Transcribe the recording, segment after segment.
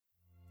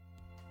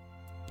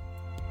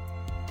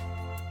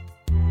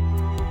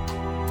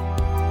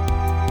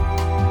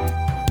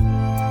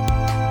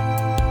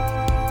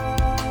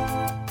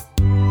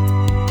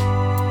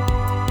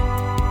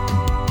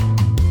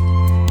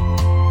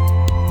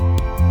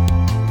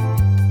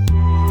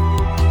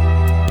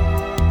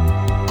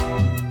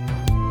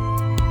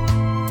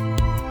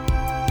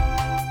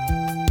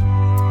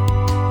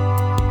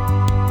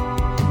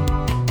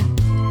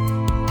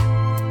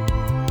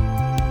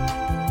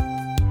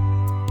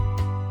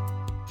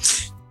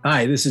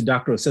Hi, this is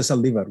Dr. Cesar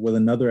Livar with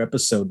another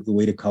episode of the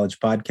Way to College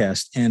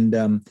podcast. And,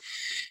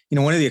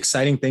 one of the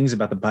exciting things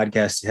about the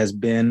podcast has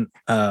been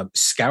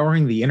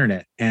scouring the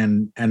internet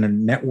and the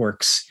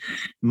networks,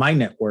 my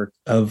network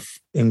of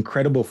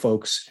incredible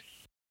folks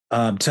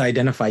to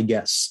identify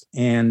guests.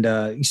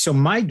 And so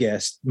my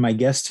guest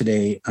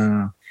today,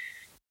 I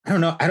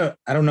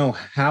don't know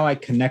how I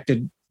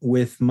connected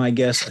with my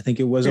guest. I think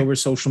it was over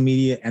social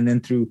media and then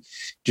through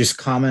just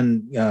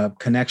common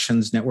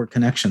connections, network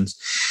connections.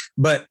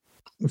 But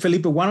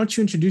Felipe, why don't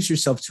you introduce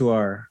yourself to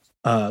our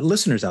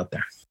listeners out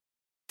there?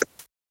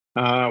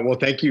 Well,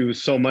 thank you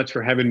so much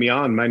for having me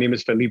on. My name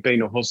is Felipe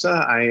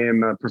Hinojosa. I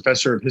am a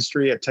professor of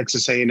history at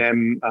Texas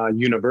A&M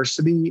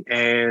University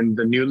and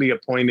the newly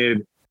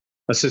appointed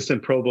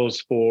Assistant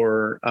Provost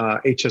for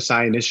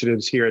HSI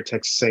Initiatives here at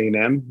Texas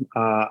A&M.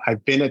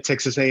 I've been at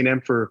Texas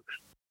A&M for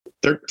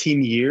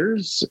 13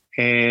 years,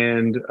 but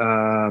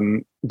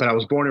I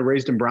was born and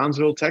raised in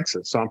Brownsville,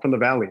 Texas. So I'm from the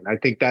Valley. And I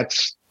think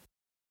that's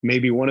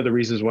maybe one of the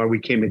reasons why we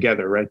came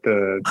together, right?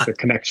 The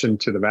connection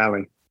to the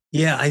Valley.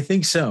 Yeah, I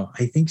think so.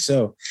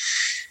 So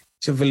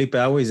Felipe, I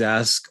always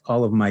ask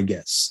all of my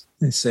guests,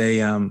 I say,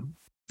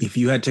 if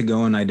you had to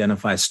go and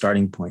identify a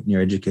starting point in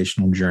your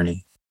educational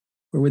journey,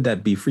 where would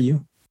that be for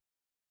you?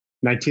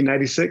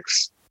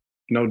 1996,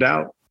 no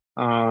doubt.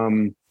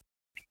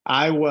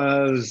 I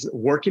was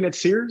working at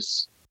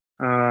Sears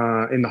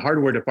in the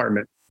hardware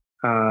department,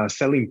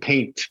 selling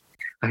paint.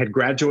 I had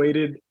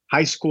graduated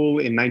high school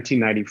in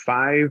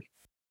 1995.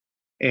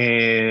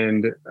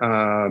 And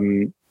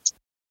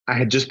I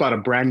had just bought a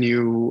brand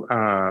new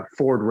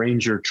Ford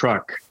Ranger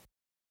truck,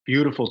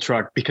 beautiful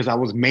truck, because I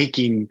was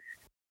making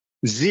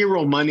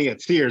zero money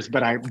at Sears,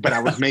 but I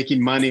was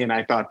making money, and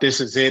I thought,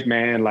 this is it,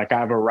 man. Like,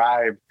 I've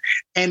arrived.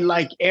 And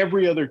like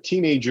every other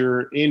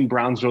teenager in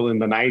Brownsville in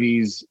the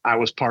 90s, I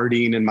was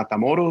partying in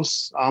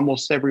Matamoros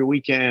almost every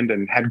weekend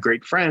and had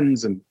great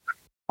friends and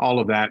all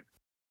of that.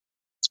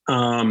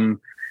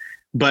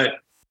 But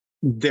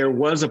there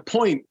was a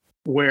point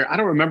where I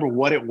don't remember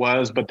what it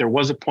was, but there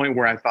was a point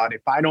where I thought,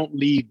 if I don't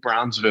leave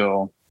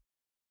Brownsville,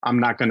 I'm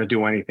not going to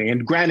do anything.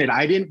 And granted,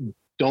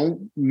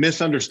 don't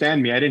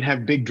misunderstand me. I didn't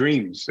have big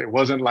dreams. It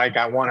wasn't like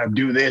I want to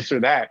do this or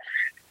that.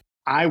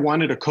 I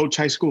wanted to coach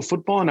high school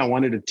football and I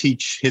wanted to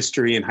teach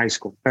history in high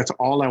school. That's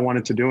all I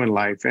wanted to do in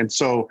life. And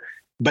so,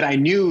 but I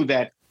knew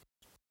that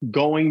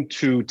going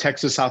to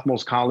Texas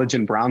Southmost College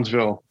in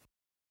Brownsville,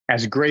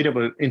 as great of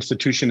an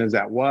institution as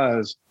that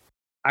was,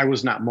 I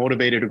was not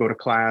motivated to go to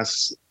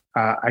class.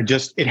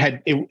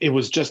 It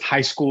was just high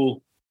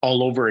school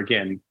all over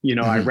again. Mm-hmm.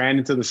 I ran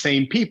into the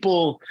same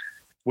people.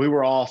 We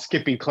were all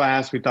skipping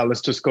class. We thought, let's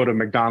just go to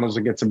McDonald's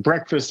and get some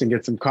breakfast and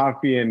get some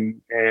coffee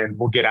and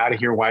we'll get out of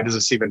here. Why does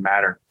this even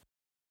matter?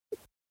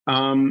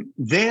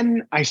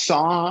 Then I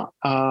saw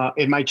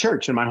in my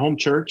church, in my home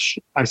church,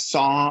 I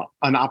saw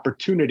an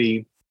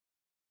opportunity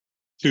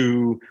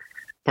to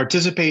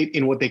participate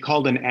in what they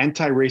called an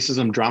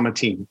anti-racism drama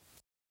team.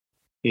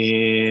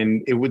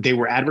 They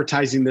were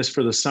advertising this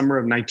for the summer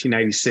of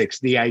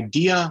 1996. The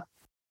idea,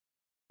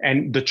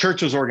 and the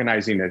church was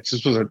organizing it.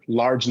 This was a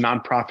large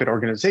nonprofit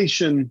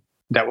organization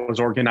that was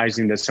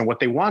organizing this. And what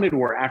they wanted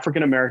were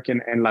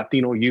African-American and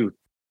Latino youth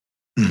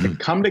to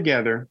come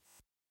together,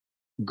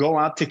 go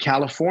out to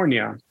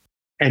California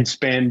and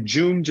spend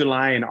June,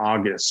 July, and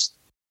August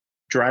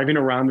driving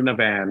around in a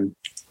van,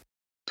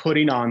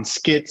 putting on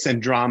skits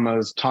and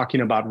dramas,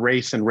 talking about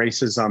race and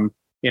racism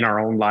in our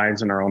own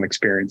lives and our own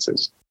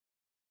experiences.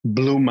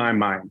 Blew my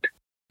mind.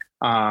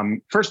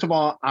 First of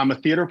all, I'm a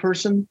theater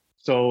person,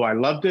 so I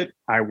loved it.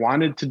 I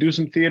wanted to do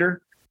some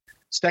theater.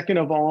 Second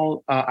of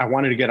all, I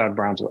wanted to get out of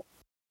Brownsville.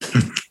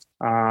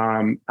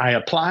 I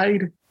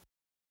applied.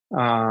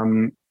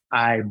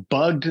 I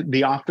bugged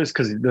the office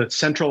because the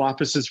central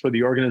offices for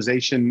the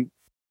organization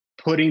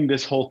putting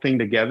this whole thing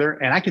together.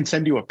 And I can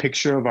send you a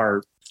picture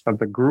of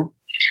the group.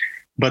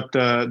 But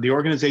the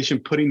organization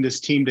putting this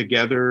team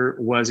together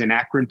was in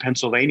Akron,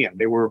 Pennsylvania.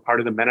 They were part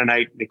of the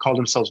Mennonite. They called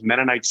themselves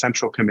Mennonite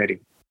Central Committee.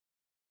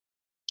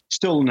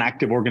 Still an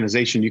active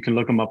organization. You can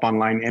look them up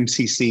online,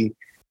 mcc.org.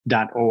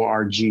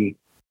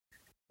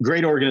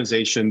 Great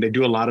organization. They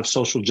do a lot of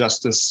social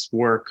justice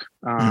work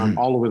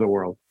all over the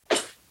world.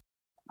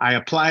 I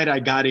applied, I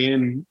got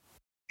in,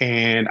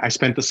 and I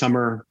spent the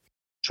summer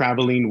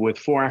traveling with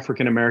 4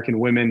 African-American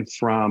women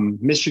from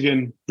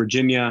Michigan,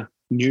 Virginia,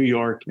 New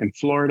York, and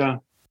Florida.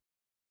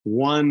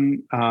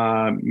 One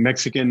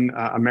Mexican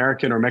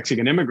American or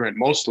Mexican immigrant,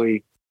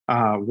 mostly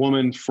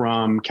woman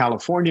from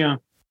California,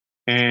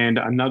 and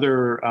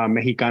another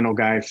Mexicano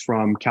guy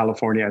from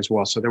California as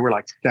well. So there were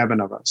like 7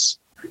 of us.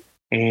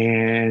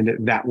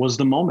 And that was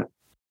the moment.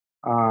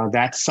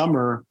 That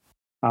summer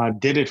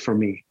did it for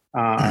me.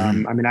 I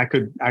mean, I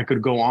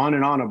could go on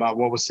and on about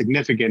what was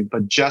significant,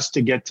 but just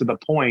to get to the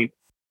point,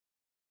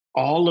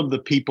 all of the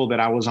people that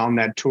I was on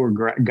that tour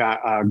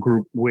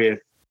group with,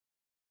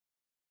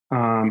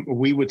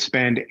 we would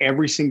spend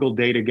every single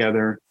day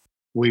together.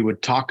 We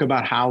would talk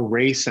about how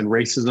race and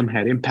racism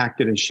had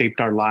impacted and shaped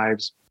our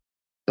lives.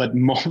 But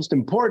most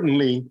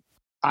importantly,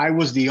 I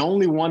was the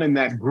only one in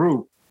that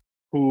group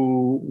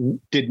who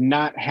did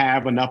not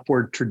have an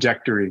upward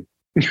trajectory.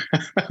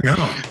 No.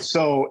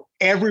 So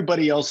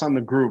everybody else on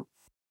the group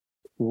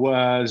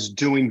was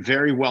doing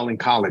very well in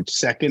college,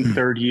 second,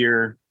 third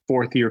year,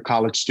 fourth year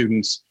college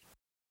students.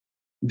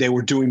 They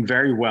were doing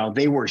very well.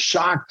 They were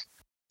shocked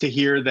to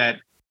hear that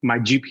my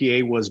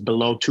GPA was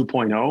below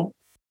 2.0.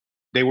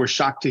 They were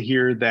shocked to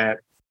hear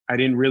that I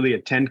didn't really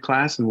attend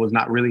class and was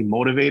not really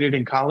motivated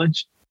in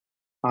college.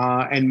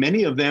 And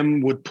many of them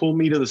would pull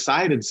me to the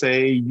side and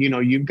say,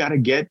 you've got to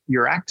get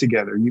your act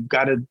together. You've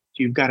got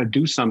to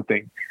do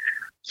something.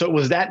 So it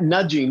was that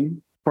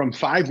nudging from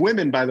 5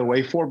 women, by the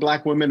way, 4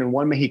 Black women and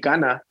 1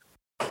 Mexicana.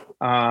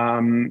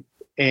 And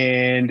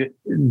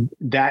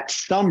that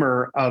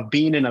summer of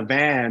being in a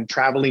van,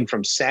 traveling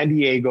from San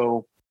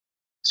Diego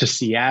to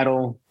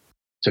Seattle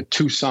to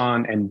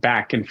Tucson and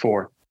back and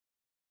forth,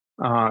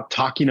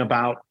 talking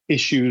about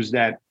issues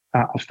that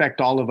affect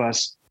all of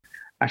us.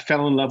 I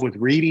fell in love with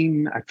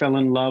reading. I fell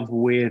in love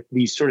with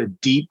these sort of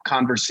deep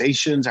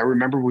conversations. I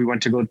remember we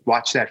went to go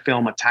watch that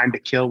film, A Time to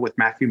Kill, with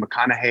Matthew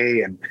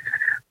McConaughey and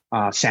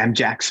Sam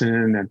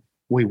Jackson. And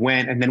we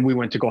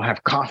went to go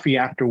have coffee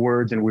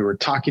afterwards. And we were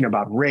talking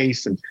about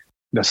race and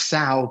the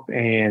South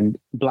and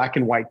black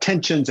and white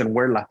tensions and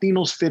where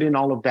Latinos fit in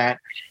all of that.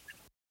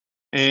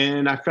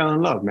 And I fell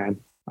in love, man.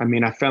 I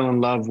mean, I fell in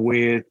love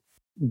with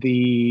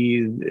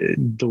the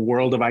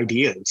world of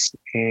ideas.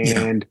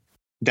 And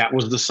that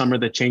was the summer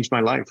that changed my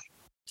life.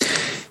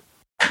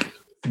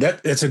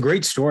 That's a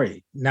great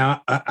story.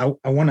 Now, I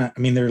want to,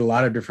 there are a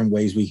lot of different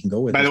ways we can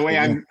go with it. By the way,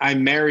 I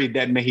married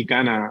that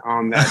Mexicana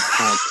on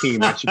that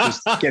team. I should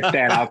just get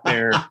that out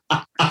there.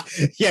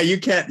 Yeah, you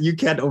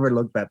can't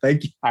overlook that.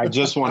 Thank you. I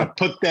just want to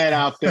put that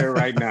out there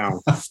right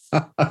now.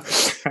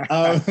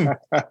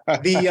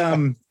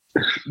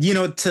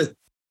 To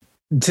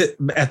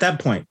at that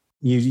point,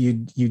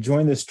 you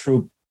joined this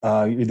troop,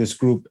 this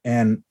group,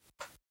 and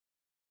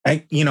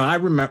I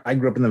remember I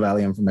grew up in the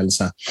Valley. I'm from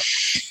Elsa.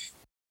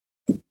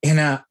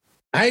 And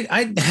I'd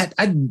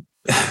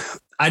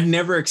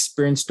never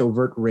experienced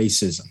overt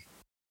racism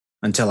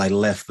until I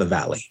left the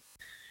Valley.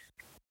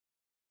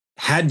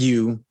 Had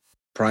you,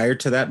 prior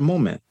to that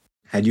moment,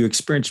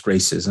 experienced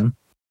racism?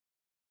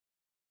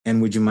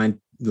 And would you mind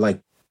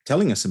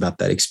telling us about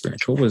that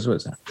experience? What was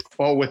that?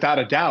 Oh, without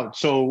a doubt.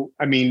 So,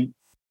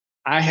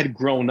 I had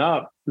grown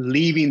up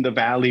leaving the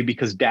Valley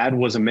because Dad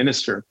was a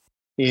minister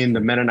in the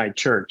Mennonite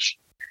church.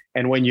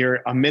 And when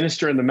you're a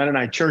minister in the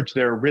Mennonite church,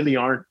 there really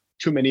aren't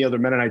too many other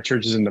Mennonite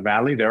churches in the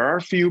Valley. There are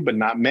a few, but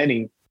not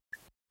many.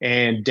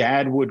 And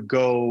Dad would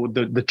go,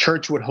 the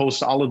church would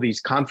host all of these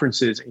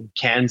conferences in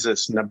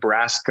Kansas,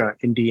 Nebraska,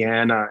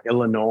 Indiana,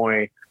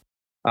 Illinois,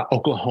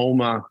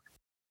 Oklahoma.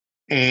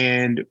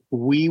 And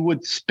we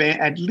would spend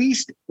at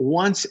least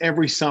once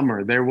every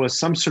summer, there was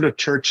some sort of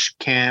church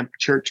camp,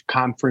 church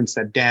conference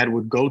that Dad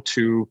would go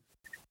to.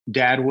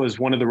 Dad was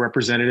one of the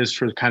representatives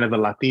for kind of the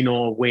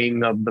Latino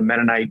wing of the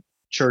Mennonite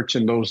church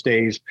in those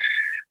days.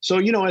 So,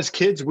 as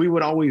kids, we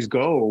would always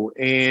go.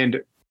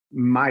 And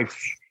my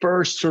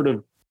first sort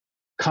of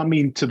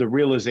coming to the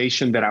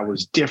realization that I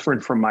was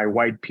different from my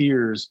white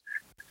peers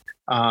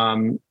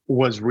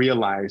was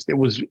realized. It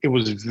was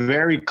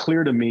very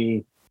clear to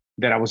me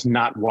that I was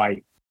not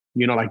white,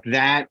 like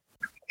that.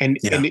 And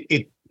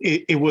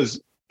it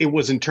was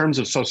in terms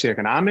of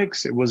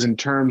socioeconomics. It was in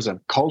terms of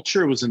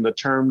culture. It was in the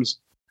terms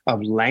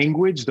of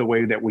language, the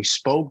way that we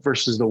spoke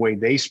versus the way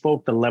they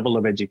spoke, the level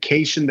of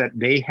education that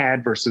they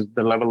had versus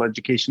the level of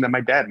education that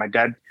my dad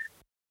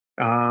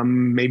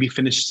maybe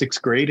finished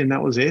 6th grade and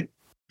that was it.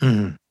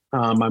 Mm-hmm.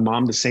 My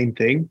mom, the same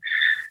thing.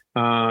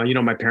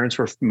 My parents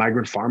were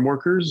migrant farm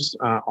workers.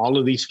 All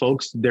of these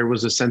folks, there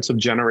was a sense of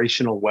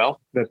generational wealth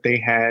that they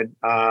had,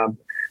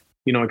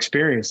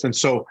 experienced. And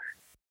so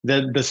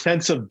the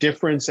sense of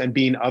difference and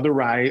being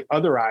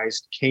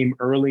otherized came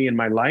early in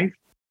my life.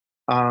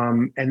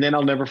 And then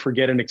I'll never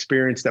forget an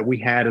experience that we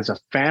had as a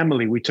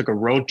family. We took a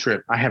road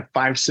trip. I have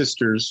 5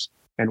 sisters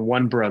and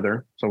 1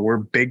 brother. So we're a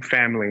big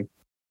family.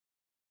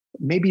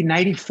 Maybe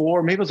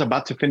 94, maybe I was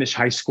about to finish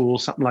high school,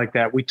 something like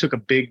that. We took a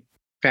big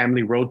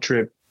family road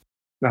trip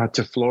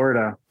to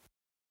Florida.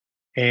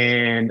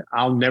 And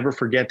I'll never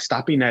forget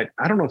stopping at,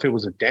 I don't know if it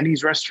was a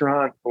Denny's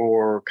restaurant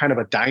or kind of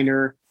a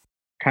diner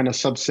kind of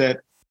subset,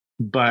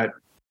 but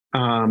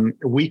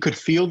we could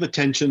feel the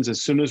tensions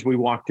as soon as we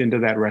walked into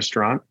that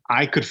restaurant.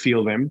 I could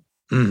feel them.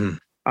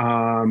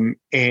 Mm-hmm.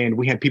 And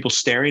we had people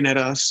staring at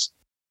us.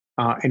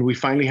 And we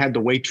finally had the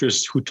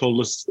waitress who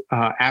told us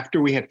after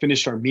we had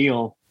finished our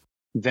meal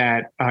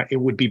that it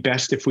would be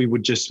best if we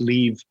would just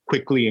leave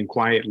quickly and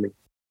quietly.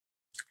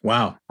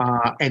 Wow.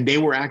 And they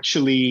were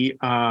actually,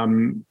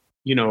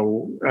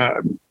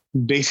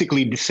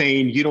 basically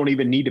saying you don't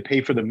even need to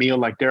pay for the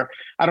meal. I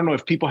don't know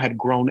if people had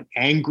grown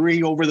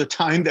angry over the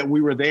time that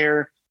we were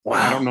there. Wow.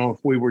 I don't know if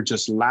we were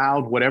just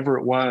loud, whatever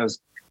it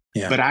was.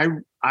 Yeah. But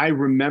I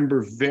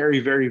remember very,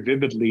 very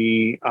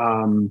vividly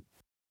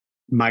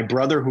my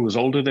brother, who was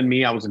older than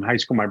me. I was in high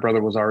school. My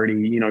brother was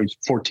already, he's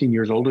 14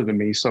 years older than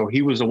me. So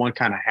he was the one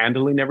kind of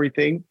handling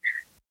everything.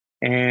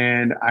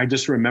 And I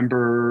just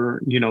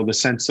remember, the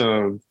sense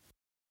of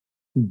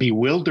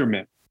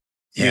bewilderment,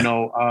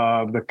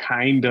 of the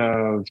kind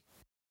of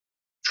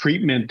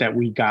treatment that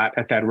we got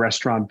at that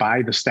restaurant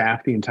by the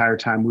staff the entire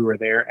time we were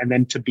there. And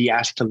then to be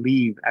asked to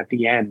leave at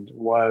the end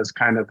was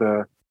kind of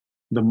the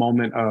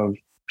moment of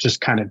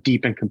just kind of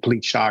deep and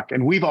complete shock.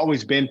 And we've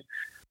always been,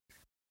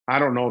 I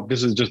don't know if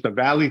this is just a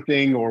Valley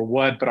thing or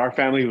what, but our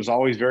family was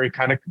always very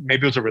kind of,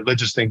 maybe it was a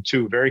religious thing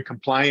too, very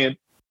compliant.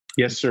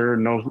 Yes, sir.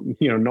 No,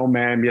 no,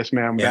 ma'am. Yes,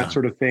 ma'am. Yeah. That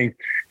sort of thing.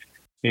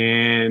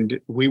 And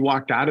we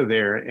walked out of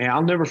there, and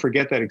I'll never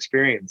forget that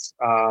experience.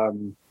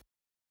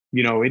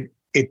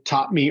 It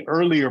taught me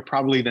earlier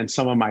probably than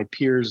some of my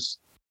peers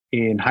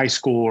in high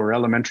school or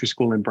elementary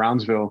school in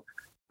Brownsville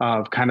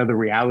of kind of the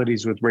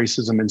realities with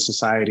racism in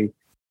society.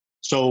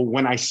 So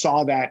when I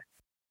saw that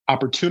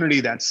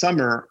opportunity that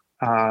summer,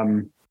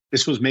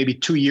 this was maybe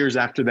 2 years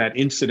after that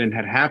incident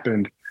had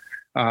happened.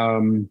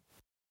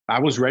 I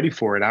was ready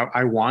for it.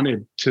 I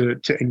wanted to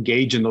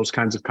engage in those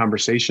kinds of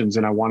conversations,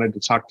 and I wanted to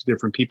talk to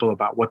different people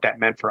about what that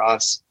meant for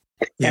us.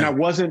 Yeah.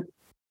 And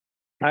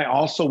I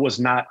also was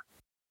not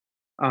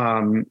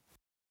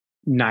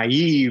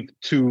naive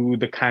to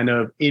the kind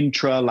of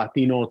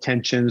intra-Latino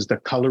tensions, the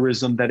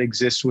colorism that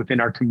exists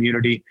within our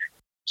community.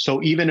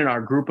 So even in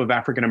our group of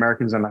African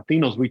Americans and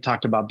Latinos, we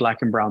talked about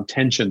Black and brown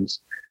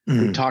tensions.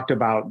 Mm. We talked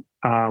about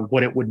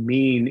what it would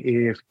mean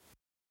if,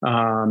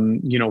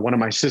 one of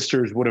my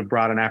sisters would have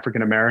brought an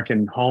African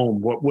American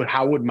home.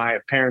 How would my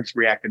parents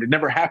react? It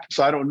never happened,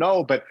 so I don't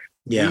know. But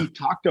we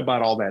talked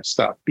about all that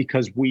stuff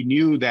because we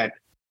knew that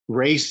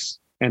race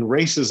and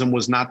racism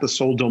was not the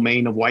sole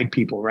domain of white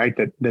people, right?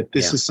 That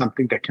this is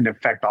something that can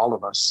affect all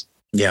of us.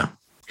 Yeah.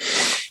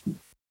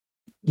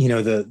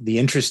 The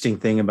interesting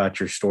thing about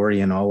your story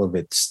and all of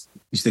it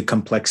is the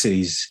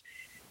complexities.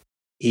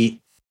 Here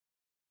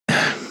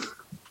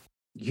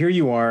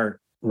you are,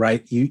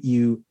 right?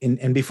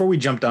 And before we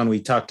jumped on, we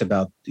talked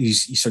about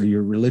sort of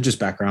your religious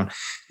background.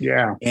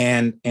 Yeah.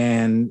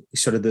 And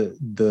sort of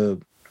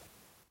the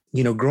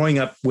growing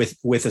up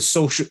with a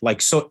social,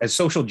 as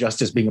social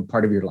justice being a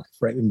part of your life,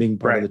 right? And being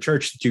part of the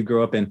church that you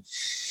grew up in.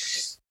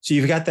 So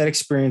you've got that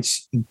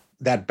experience,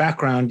 that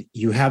background,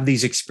 you have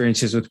these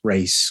experiences with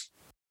race.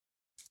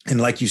 And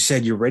like you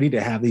said, you're ready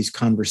to have these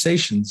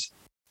conversations.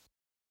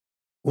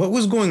 What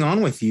was going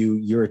on with you?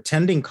 You're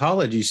attending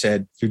college. You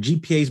said your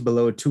GPA is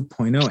below a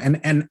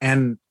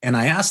 2.0. And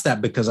I asked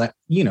that because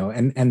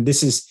and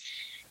this is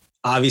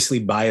obviously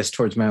biased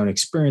towards my own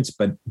experience,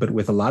 but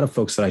with a lot of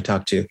folks that I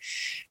talk to,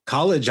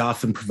 college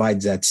often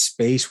provides that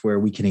space where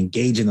we can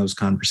engage in those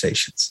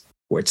conversations,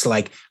 where it's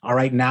like, all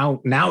right,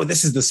 now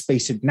this is the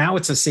space. Now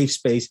it's a safe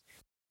space.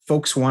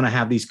 Folks want to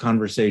have these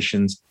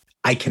conversations.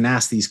 I can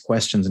ask these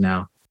questions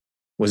now.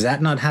 Was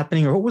that not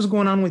happening, or what was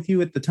going on with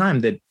you at the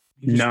time that?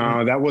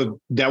 No,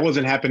 that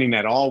wasn't happening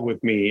at all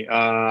with me.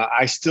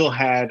 I still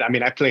had,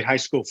 I played high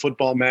school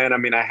football, man.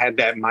 I had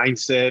that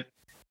mindset.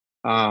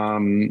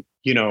 Again,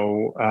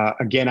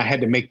 I had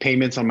to make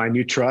payments on my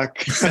new truck,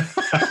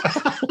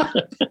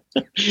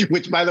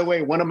 which, by the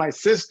way, one of my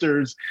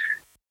sisters,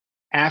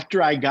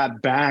 after I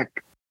got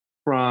back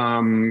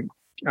from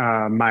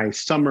my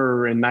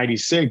summer in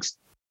 '96,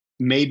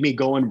 made me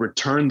go and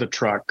return the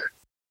truck.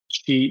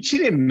 She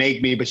didn't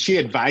make me, but she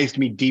advised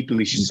me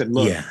deeply. She said,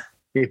 look,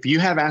 if you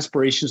have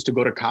aspirations to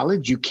go to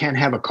college, you can't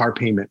have a car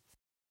payment.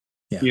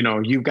 Yeah.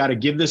 You've got to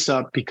give this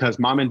up because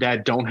mom and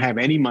dad don't have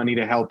any money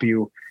to help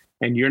you.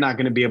 And you're not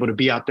going to be able to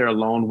be out there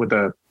alone with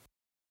a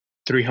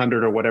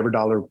 $300 or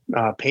whatever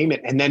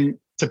payment. And then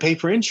to pay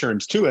for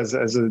insurance too, as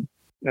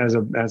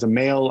a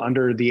male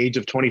under the age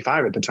of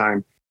 25 at the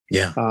time.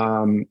 Yeah.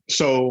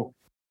 So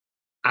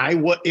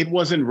it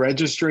wasn't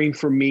registering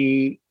for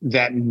me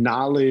that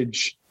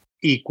knowledge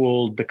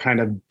equaled the kind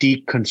of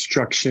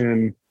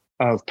deconstruction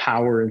of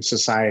power in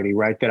society,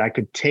 right? That I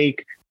could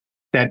take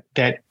the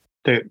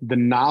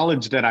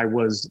knowledge that I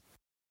was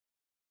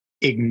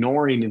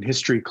ignoring in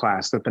history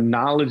class, that the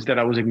knowledge that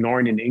I was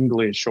ignoring in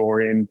English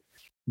or in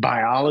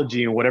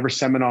biology and whatever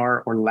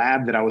seminar or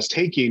lab that I was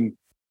taking,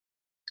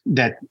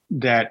 that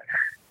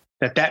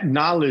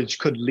knowledge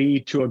could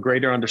lead to a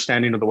greater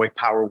understanding of the way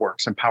power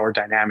works and power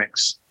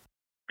dynamics.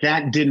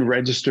 That didn't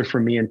register for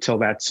me until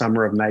that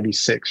summer of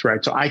 '96,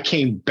 right? So I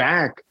came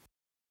back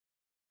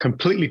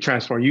completely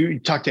transformed. You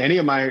talk to any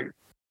of my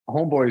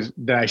homeboys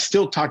that I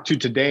still talk to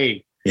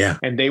today,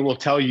 and they will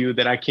tell you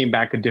that I came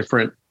back a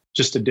different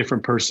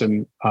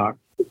person,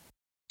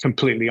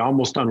 completely,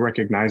 almost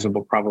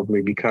unrecognizable,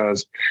 probably,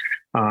 because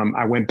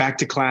I went back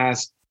to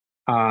class.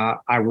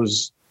 I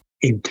was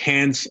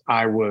intense.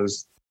 I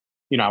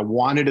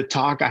wanted to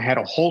talk. I had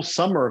a whole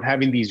summer of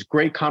having these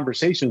great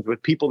conversations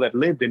with people that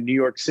lived in New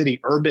York City,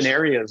 urban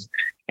areas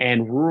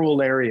and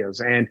rural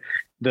areas. And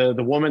the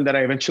woman that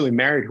I eventually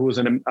married, who was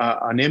an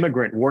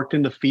immigrant, worked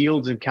in the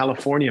fields in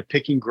California,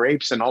 picking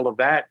grapes and all of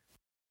that.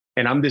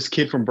 And I'm this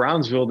kid from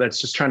Brownsville that's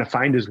just trying to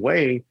find his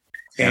way.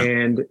 Yeah.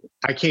 And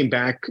I came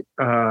back,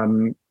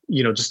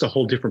 just a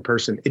whole different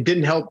person. It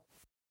didn't help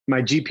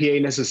my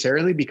GPA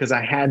necessarily because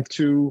I had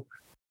to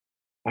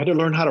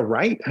learn how to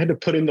write. I had to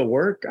put in the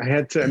work. I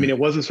had to, it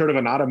wasn't sort of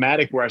an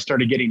automatic where I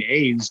started getting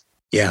A's.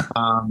 Yeah.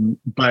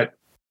 But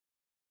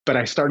but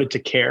I started to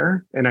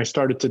care, and I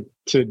started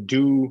to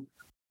do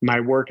my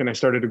work, and I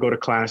started to go to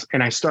class,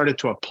 and I started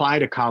to apply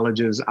to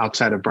colleges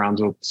outside of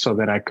Brownsville so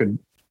that I could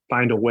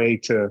find a way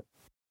to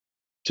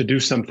do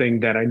something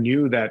that I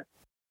knew that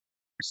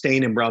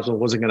staying in Brownsville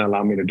wasn't going to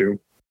allow me to do.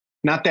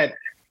 Not that,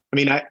 I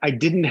mean, I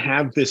didn't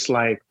have this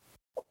like,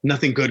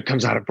 nothing good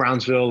comes out of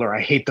Brownsville, or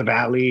I hate the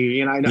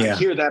Valley. I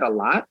hear that a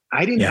lot.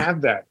 I didn't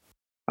have that.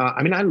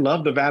 I mean, I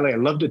love the Valley. I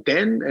loved it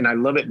then, and I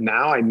love it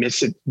now. I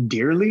miss it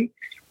dearly.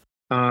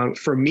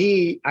 For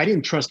me, I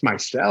didn't trust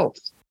myself.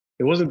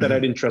 It wasn't that I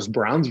didn't trust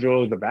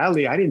Brownsville or the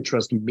Valley. I didn't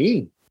trust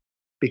me,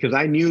 because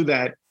I knew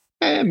that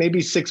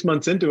maybe 6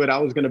 months into it, I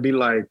was going to be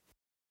like,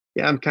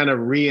 yeah, I'm kind of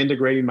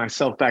reintegrating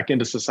myself back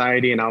into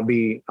society, and I'll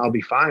be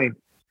fine.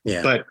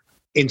 Yeah. But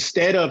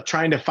instead of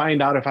trying to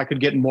find out if I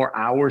could get more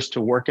hours to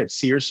work at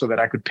Sears so that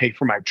I could pay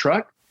for my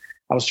truck,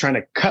 I was trying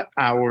to cut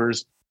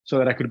hours so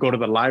that I could go to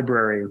the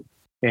library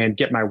and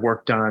get my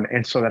work done,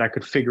 and so that I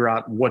could figure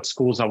out what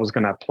schools I was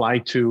going to apply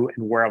to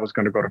and where I was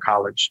going to go to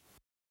college.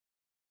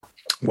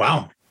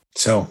 Wow.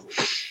 So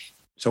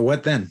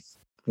what then?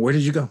 Where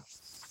did you go?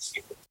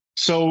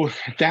 So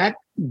that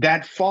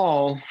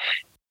fall,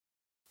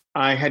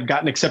 I had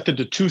gotten accepted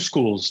to 2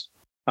 schools.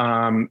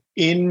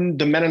 In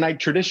the Mennonite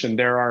tradition,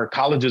 there are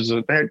colleges,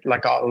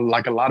 like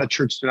a lot of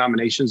church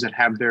denominations that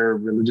have their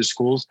religious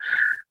schools.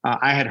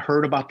 I had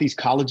heard about these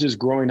colleges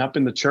growing up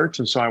in the church,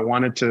 and so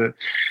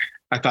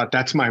I thought,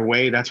 that's my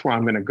way. That's where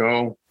I'm going to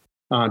go.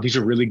 These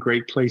are really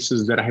great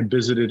places that I had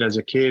visited as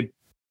a kid.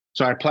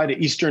 So I applied to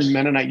Eastern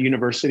Mennonite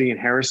University in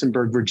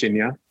Harrisonburg,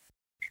 Virginia,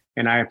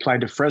 and I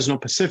applied to Fresno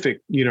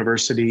Pacific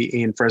University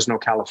in Fresno,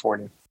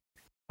 California.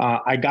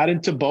 I got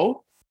into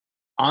both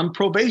on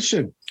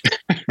probation.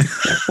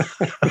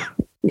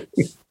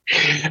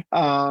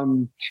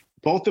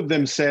 Both of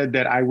them said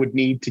that I would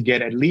need to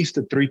get at least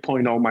a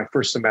 3.0 my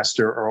first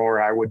semester,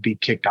 or I would be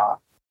kicked off.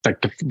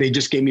 They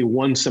just gave me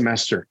 1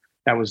 semester.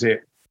 That was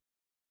it.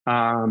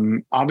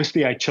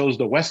 Obviously, I chose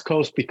the West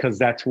Coast because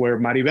that's where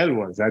Maribel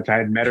was. I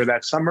had met her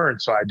that summer,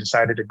 and so I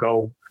decided to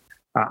go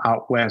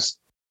out west.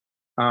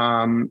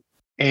 And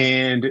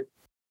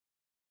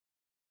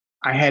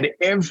I had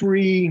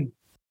every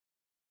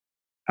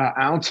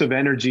ounce of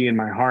energy in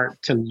my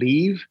heart to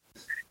leave.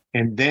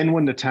 And then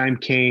when the time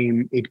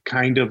came, it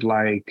kind of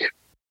like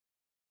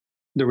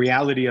the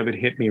reality of it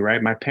hit me,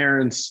 right? My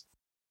parents,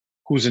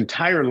 whose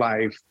entire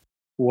life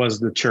was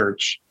the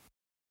church,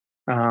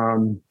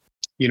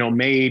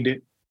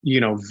 made,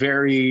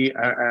 very,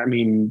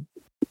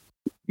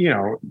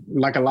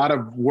 like a lot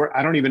of work.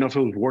 I don't even know if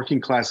it was working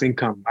class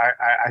income.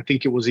 I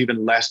think it was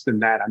even less than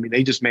that. I mean,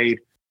 they just made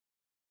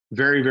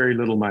very, very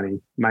little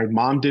money. My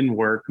mom didn't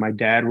work. My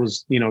dad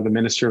was, the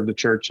minister of the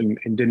church and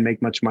didn't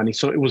make much money.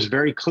 So it was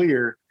very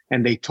clear.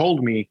 And they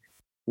told me,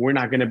 we're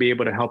not going to be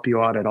able to help you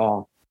out at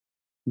all.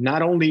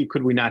 Not only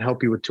could we not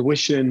help you with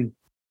tuition,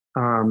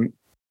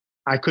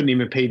 I couldn't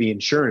even pay the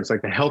insurance,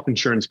 like the health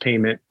insurance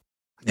payment,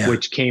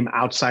 which came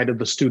outside of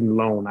the student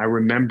loan. I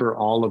remember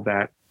all of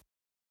that.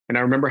 And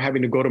I remember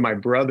having to go to my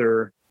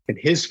brother and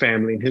his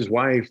family and his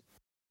wife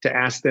to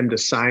ask them to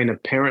sign a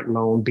parent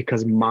loan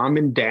because mom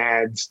and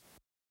dad's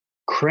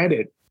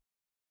credit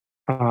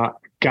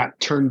got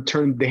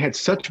turned. They had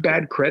such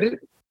bad credit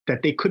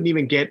that they couldn't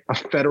even get a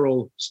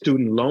federal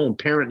student loan,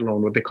 parent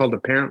loan, what they called a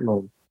parent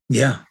loan.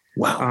 Yeah.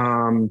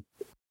 Wow.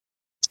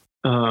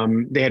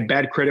 They had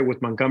bad credit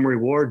with Montgomery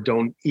Ward.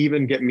 Don't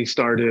even get me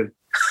started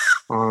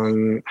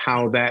on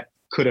how that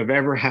could have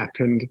ever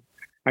happened.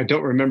 I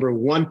don't remember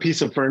one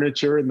piece of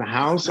furniture in the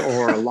house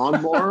or a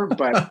lawnmower,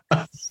 but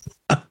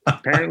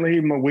apparently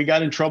we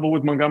got in trouble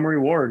with Montgomery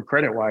Ward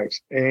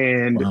credit-wise.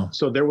 And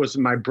so there was,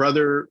 my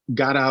brother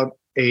got out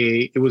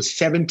it was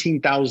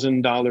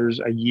 $17,000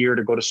 a year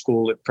to go to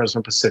school at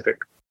Fresno Pacific.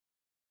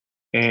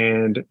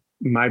 And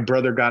my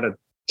brother got a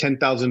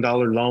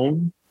 $10,000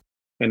 loan,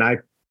 and I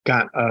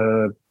got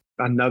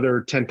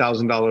another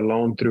 $10,000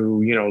 loan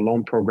through,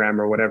 loan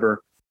program or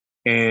whatever.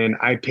 And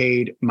I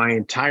paid my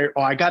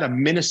I got a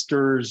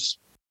minister's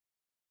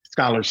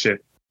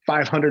scholarship,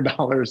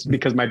 $500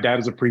 because my dad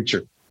is a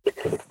preacher,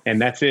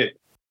 and that's it.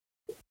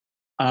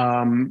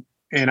 And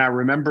I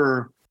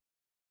remember,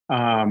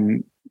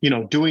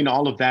 doing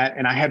all of that.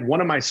 And I had one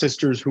of my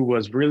sisters who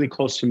was really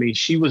close to me.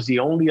 She was the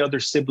only other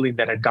sibling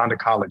that had gone to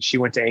college. She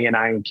went to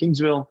A&I in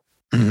Kingsville.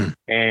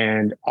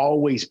 And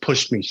always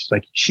pushed me.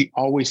 She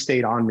always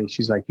stayed on me.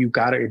 She's like, you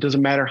got it. It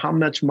doesn't matter how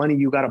much money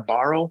you got to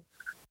borrow.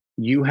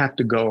 You have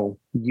to go.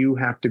 You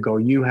have to go.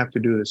 You have to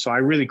do this. So I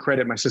really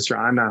credit my sister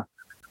Anna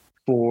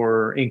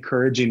for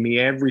encouraging me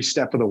every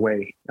step of the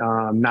way,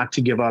 not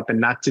to give up and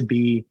not to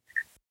be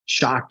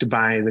shocked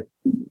by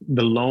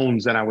the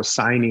loans that I was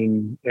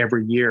signing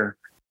every year.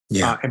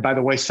 Yeah. And by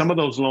the way, some of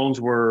those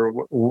loans were,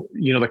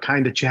 the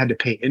kind that you had to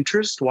pay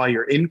interest while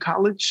you're in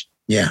college.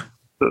 Yeah.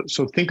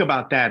 So think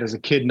about that. As a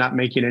kid not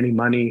making any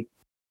money,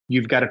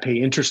 you've got to pay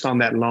interest on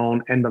that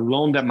loan. And the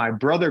loan that my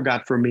brother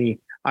got for me,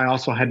 I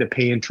also had to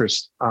pay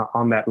interest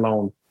on that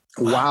loan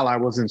while I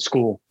was in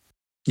school.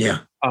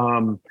 Yeah.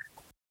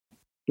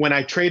 When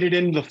I traded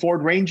in the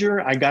Ford Ranger,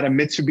 I got a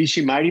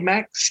Mitsubishi Mighty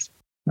Max.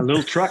 a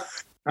little truck,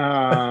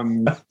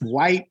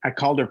 white. I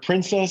called her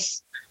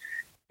Princess,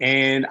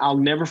 and I'll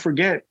never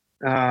forget.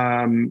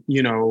 It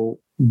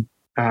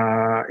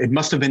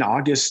must have been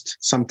August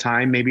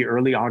sometime, maybe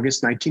early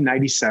August,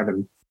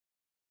 1997,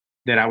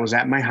 that I was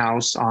at my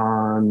house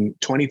on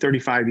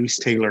 2035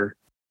 East Taylor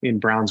in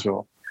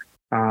Brownsville.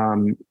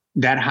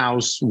 That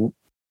house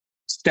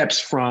steps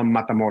from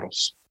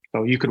Matamoros.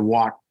 So you could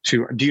walk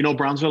to, do you know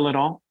Brownsville at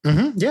all?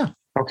 Mm-hmm, yeah.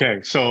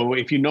 Okay. So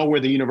if you know where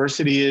the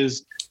university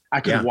is, I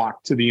could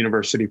walk to the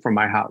university from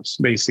my house,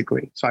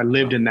 basically. So I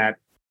lived in that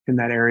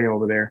area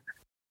over there.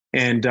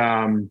 And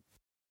I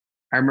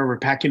remember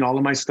packing all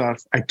of my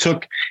stuff. I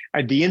took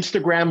the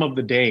Instagram of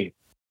the day.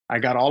 I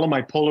got all of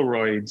my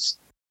Polaroids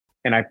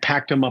and I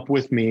packed them up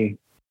with me.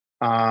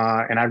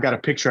 And I've got a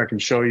picture I can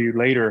show you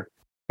later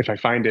if I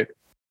find it,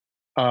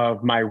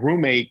 of my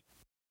roommate.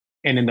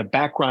 And in the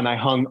background, I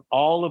hung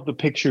all of the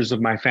pictures of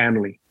my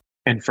family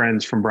and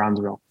friends from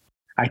Brownsville.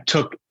 I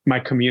took my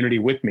community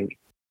with me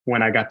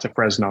when I got to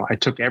Fresno. I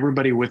took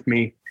everybody with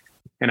me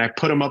and I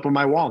put them up on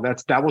my wall.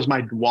 That was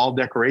my wall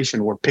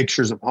decoration, were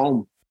pictures of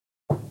home.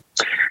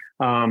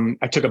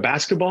 I took a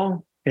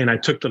basketball and I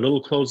took the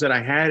little clothes that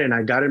I had and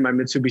I got in my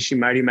Mitsubishi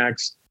Mighty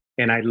Max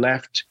and I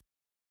left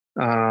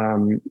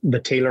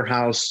the Taylor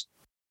house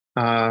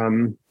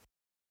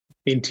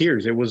in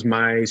tears. It was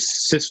my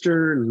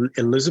sister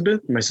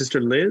Elizabeth, my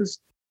sister Liz,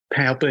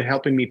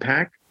 helping me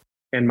pack,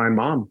 and my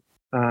mom.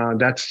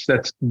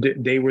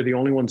 They were the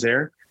only ones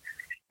there.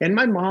 And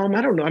my mom,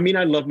 I don't know. I mean,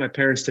 I love my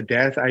parents to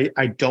death.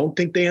 I don't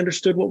think they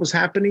understood what was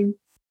happening.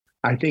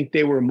 I think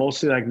they were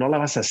mostly like, no la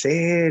vas a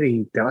hacer,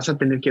 y te vas a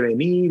tener que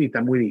venir, y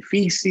está muy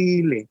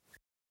difícil.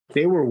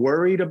 They were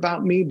worried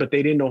about me, but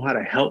they didn't know how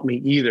to help me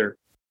either.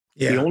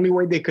 Yeah. The only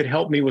way they could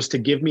help me was to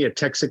give me a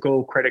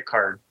Texaco credit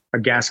card, a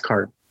gas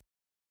card.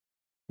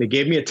 They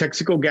gave me a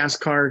Texaco gas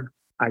card.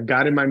 I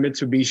got in my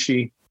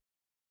Mitsubishi.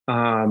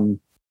 I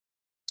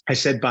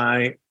said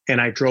bye,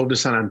 and I drove to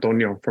San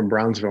Antonio from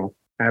Brownsville.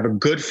 I have a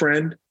good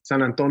friend,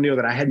 San Antonio,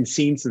 that I hadn't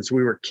seen since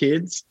we were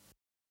kids.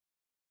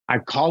 I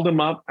called him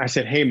up. I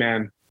said, hey,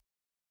 man,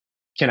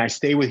 can I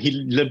stay with, he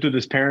lived with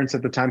his parents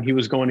at the time. He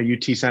was going to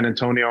UT San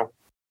Antonio.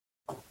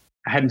 I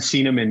hadn't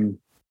seen him in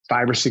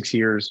 5 or 6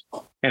 years.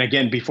 And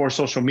again, before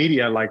social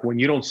media, like when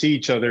you don't see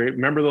each other,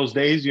 remember those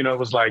days, it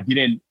was like, you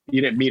didn't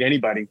meet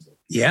anybody.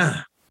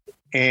 Yeah.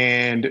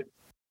 And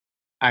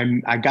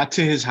I got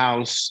to his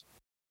house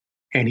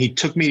and he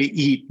took me to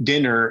eat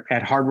dinner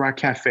at Hard Rock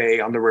Cafe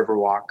on the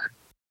Riverwalk.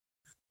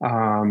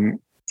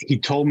 He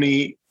told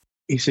me,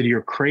 he said,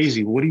 you're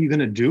crazy. What are you going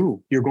to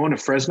do? You're going to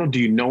Fresno. Do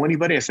you know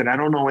anybody? I said, I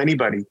don't know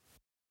anybody.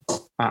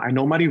 I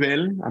know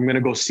Maribel. I'm going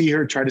to go see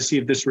her, try to see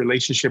if this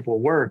relationship will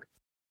work.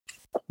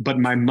 But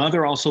my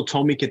mother also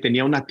told me que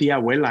tenía una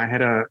tía abuela. I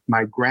had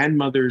my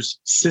grandmother's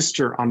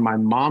sister on my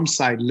mom's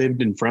side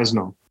lived in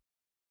Fresno.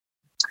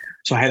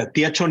 So I had a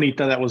tía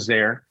Chonita that was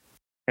there.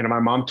 And my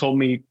mom told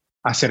me,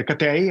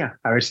 acércate a ella,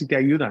 a ver si te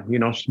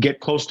ayuda. Get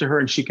close to her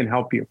and she can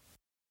help you.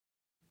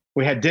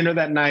 We had dinner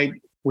that night.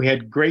 We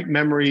had great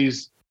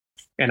memories.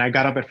 And I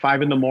got up at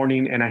 5 a.m.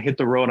 and I hit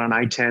the road on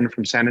I-10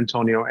 from San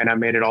Antonio and I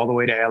made it all the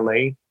way to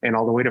LA and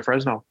all the way to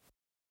Fresno.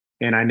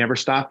 And I never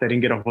stopped. I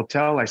didn't get a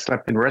hotel. I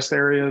slept in rest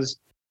areas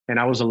and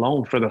I was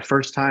alone for the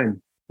first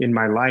time in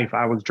my life.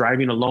 I was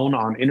driving alone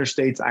on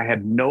interstates I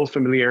had no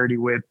familiarity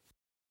with.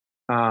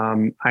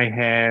 I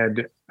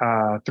had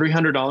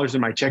 $300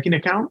 in my checking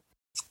account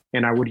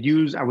and I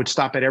would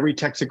stop at every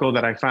Texaco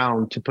that I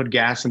found to put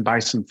gas and buy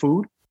some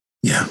food.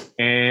 Yeah.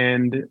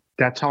 And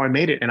that's how I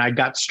made it. And I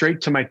got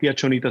straight to my Tia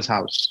Chonita's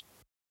house.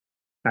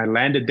 I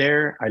landed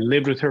there. I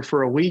lived with her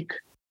for a week.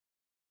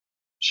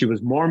 She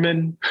was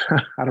Mormon.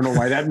 I don't know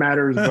why that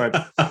matters,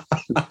 but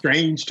it's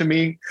strange to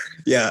me.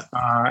 Yeah.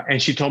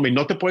 And she told me,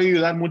 no te puedo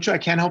ayudar mucho. I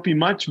can't help you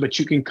much, but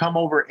you can come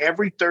over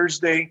every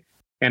Thursday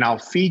and I'll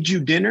feed you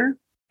dinner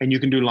and you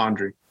can do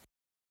laundry.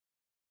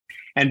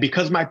 And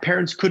because my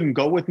parents couldn't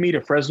go with me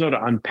to Fresno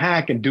to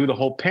unpack and do the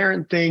whole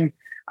parent thing,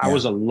 I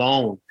was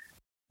alone.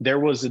 There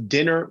was a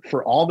dinner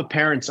for all the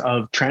parents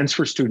of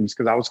transfer students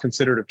because I was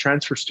considered a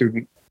transfer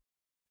student.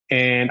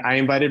 And I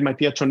invited my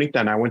tia Chonita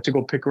and I went to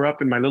go pick her up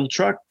in my little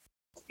truck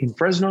in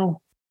Fresno,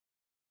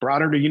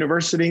 brought her to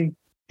university.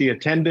 She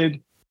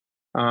attended.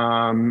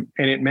 And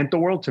it meant the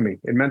world to me.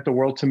 It meant the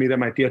world to me that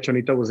my tia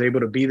Chonita was able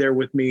to be there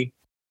with me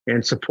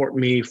and support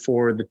me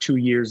for the 2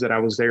 years that I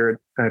was there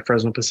at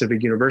Fresno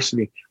Pacific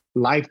University.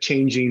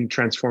 Life-changing,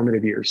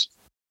 transformative years.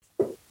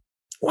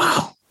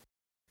 Wow.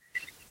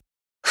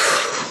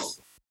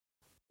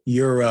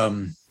 You're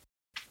a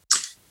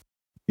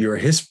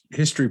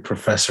history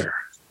professor,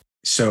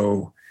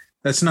 so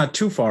that's not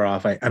too far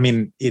off. I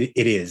mean, it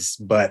is,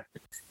 but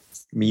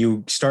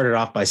you started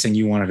off by saying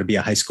you wanted to be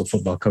a high school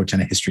football coach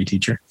and a history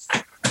teacher.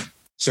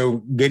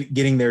 So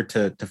getting there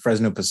to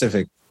Fresno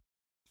Pacific,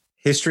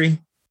 history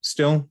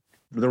still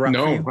the route?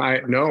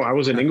 No, I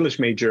was an English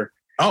major.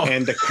 Oh,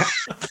 and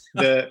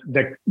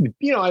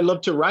I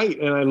love to write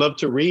and I love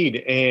to read,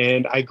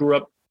 and I grew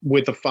up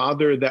with a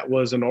father that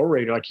was an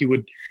orator. Like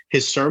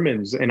his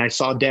sermons, and I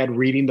saw Dad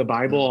reading the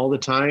Bible all the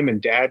time,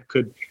 and Dad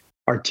could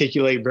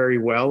articulate very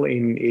well better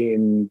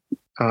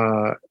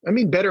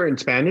in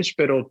Spanish,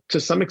 but to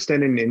some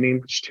extent in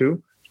English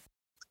too.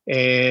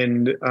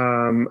 And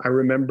I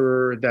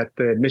remember that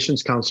the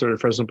admissions counselor at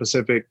Fresno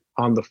Pacific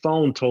on the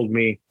phone told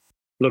me,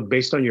 look,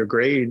 based on your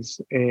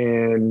grades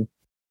and,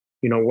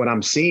 what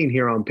I'm seeing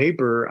here on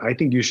paper, I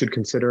think you should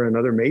consider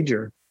another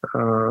major.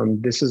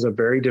 This is a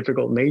very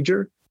difficult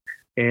major.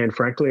 And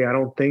frankly, I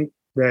don't think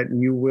that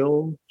you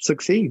will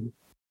succeed.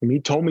 And he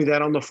told me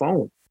that on the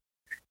phone.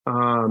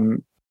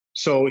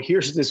 So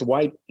here's this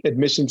white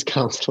admissions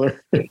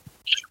counselor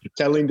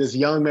telling this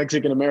young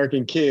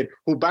Mexican-American kid,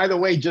 who, by the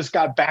way, just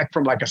got back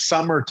from like a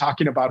summer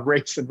talking about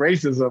race and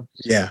racism.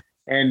 Yeah.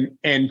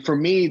 And for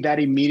me, that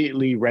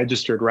immediately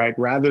registered, right?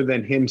 Rather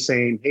than him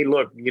saying, hey,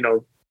 look,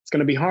 it's going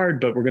to be hard,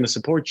 but we're going to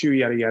support you,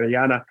 yada, yada,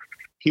 yada.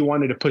 He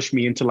wanted to push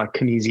me into like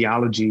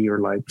kinesiology or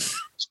like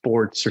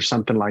sports or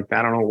something like that.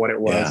 I don't know what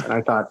it was. Yeah. And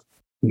I thought,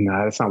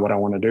 no, that's not what I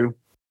want to do.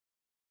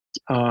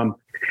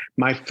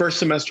 My first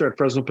semester at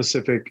Fresno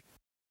Pacific,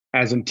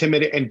 as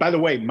intimidated, and by the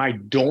way, my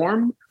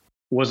dorm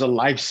was a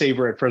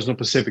lifesaver at Fresno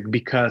Pacific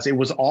because it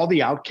was all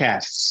the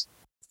outcasts.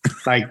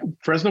 Like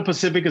Fresno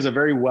Pacific is a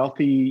very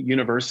wealthy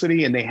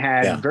university, and they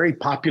had very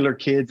popular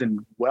kids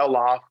and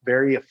well-off,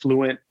 very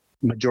affluent,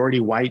 majority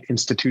white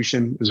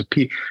institution. It was a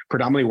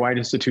predominantly white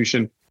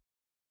institution.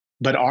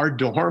 But our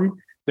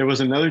dorm, there was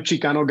another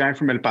Chicano guy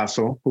from El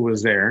Paso who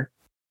was there.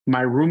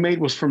 My roommate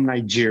was from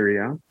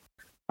Nigeria.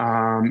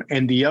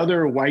 And the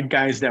other white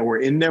guys that were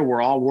in there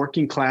were all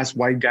working class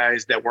white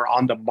guys that were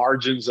on the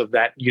margins of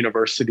that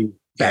university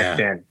back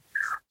then.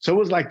 So it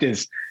was like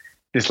this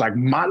like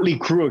motley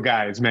crew of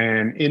guys,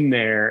 man, in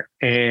there.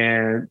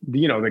 And,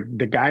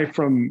 the guy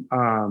from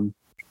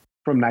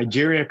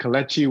Nigeria,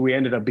 Kelechi, we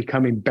ended up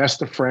becoming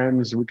best of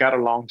friends. We got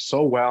along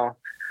so well.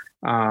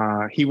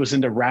 He was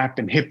into rap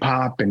and hip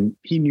hop, and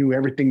he knew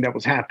everything that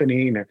was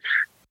happening. And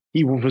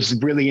he was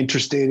really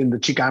interested in the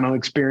Chicano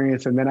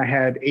experience. And then I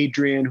had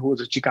Adrian, who was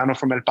a Chicano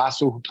from El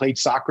Paso, who played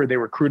soccer. They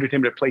recruited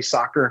him to play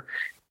soccer.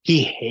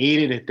 He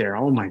hated it there.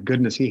 Oh my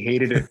goodness. He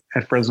hated it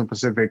at Fresno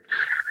Pacific.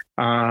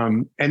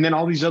 And then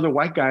all these other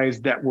white guys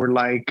that were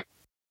like,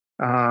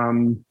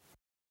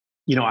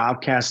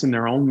 outcasts in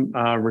their own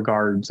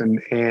regards.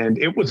 And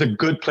it was a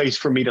good place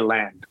for me to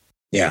land.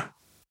 Yeah.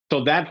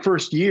 So that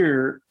first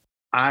year,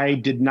 I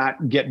did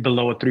not get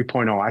below a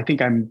 3.0. I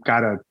think I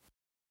got a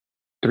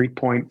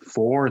 3.4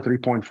 or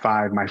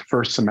 3.5 my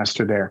first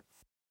semester there.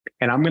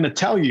 And I'm going to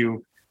tell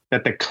you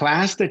that the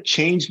class that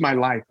changed my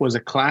life was a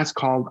class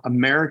called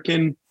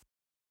American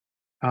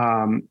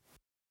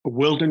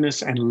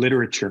Wilderness and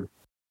Literature.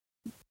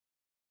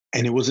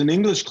 And it was an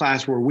English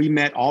class where we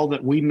met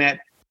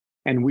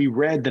and we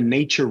read the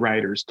nature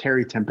writers,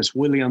 Terry Tempest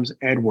Williams,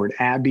 Edward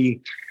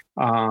Abbey,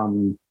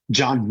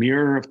 John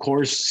Muir, of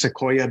course,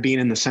 Sequoia being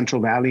in the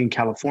Central Valley in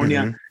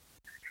California. Mm-hmm.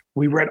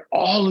 We read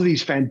all of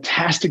these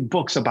fantastic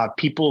books about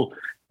people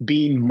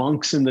being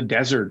monks in the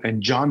desert,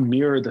 and John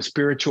Muir, the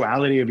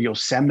spirituality of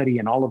Yosemite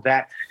and all of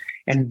that.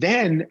 And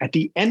then at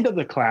the end of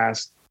the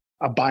class,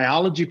 a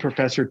biology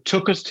professor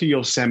took us to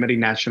Yosemite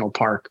National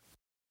Park.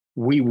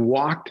 We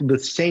walked the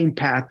same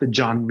path that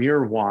John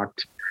Muir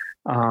walked,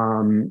 the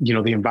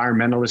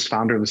environmentalist,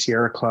 founder of the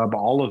Sierra Club,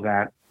 all of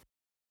that.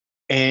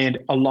 And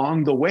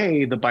along the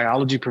way, the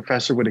biology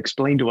professor would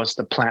explain to us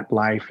the plant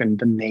life and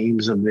the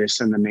names of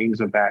this and the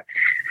names of that.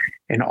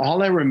 And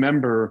all I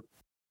remember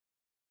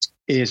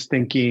is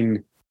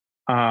thinking,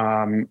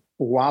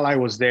 while I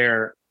was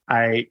there,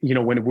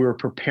 when we were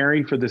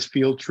preparing for this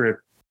field trip,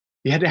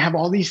 you had to have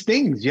all these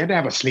things. You had to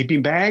have a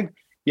sleeping bag.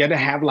 You had to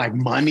have like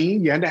money.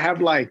 You had to have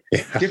like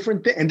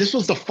different things. And this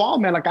was the fall,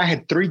 man. Like I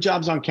had 3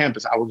 jobs on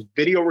campus. I was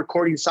video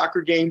recording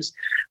soccer games.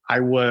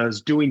 I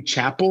was doing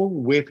chapel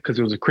because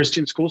it was a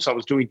Christian school. So I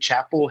was doing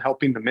chapel,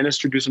 helping the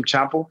minister do some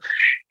chapel.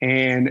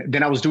 And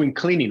then I was doing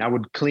cleaning. I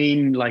would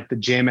clean like the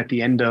gym at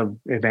the end of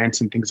events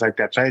and things like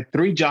that. So I had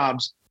 3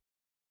 jobs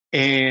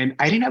and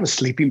I didn't have a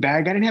sleeping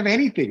bag. I didn't have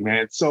anything,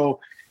 man. So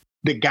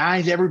the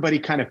guys, everybody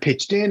kind of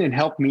pitched in and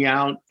helped me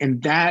out.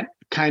 And that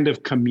kind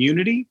of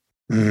community,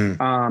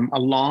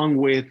 along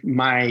with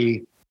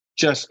my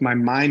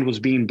mind was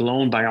being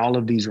blown by all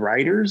of these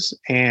writers,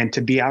 and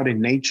to be out in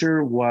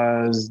nature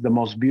was the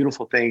most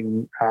beautiful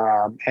thing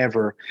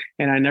ever.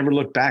 And I never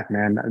looked back,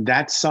 man.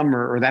 That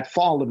summer or that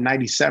fall of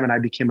 97, I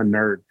became a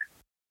nerd.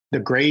 The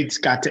grades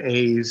got to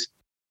A's.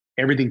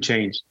 Everything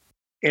changed.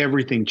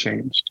 Everything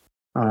changed.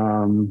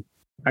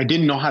 I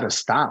didn't know how to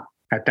stop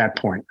at that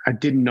point. I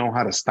didn't know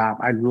how to stop.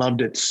 I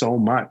loved it so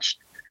much.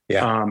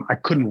 Yeah. I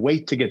couldn't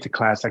wait to get to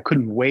class. I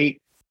couldn't wait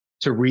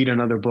to read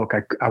another book.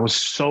 I was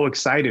so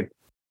excited.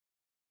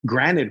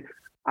 Granted,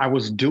 I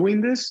was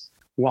doing this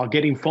while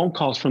getting phone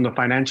calls from the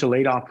financial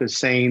aid office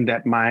saying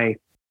that my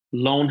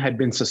loan had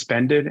been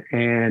suspended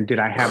and did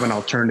I have an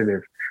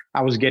alternative?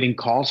 I was getting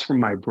calls from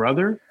my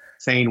brother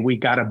saying, we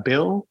got a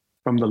bill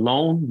from the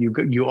loan.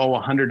 You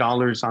owe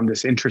 $100 on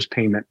this interest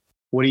payment.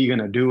 What are you going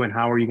to do? And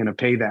how are you going to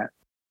pay that?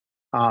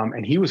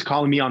 And he was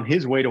calling me on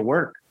his way to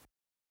work.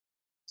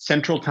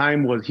 Central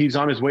time he's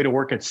on his way to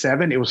work at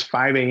 7. It was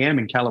 5 a.m.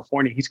 in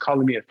California. He's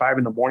calling me at 5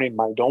 in the morning in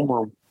my dorm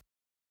room.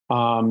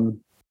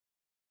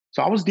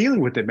 So I was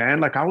dealing with it, man.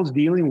 Like I was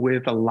dealing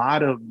with a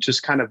lot of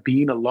just kind of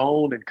being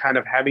alone and kind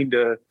of having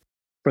to,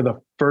 for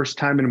the first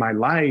time in my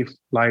life,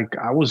 like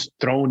I was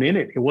thrown in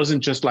it. It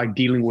wasn't just like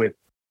dealing with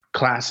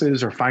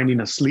classes or finding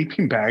a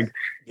sleeping bag.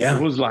 Yeah.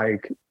 It was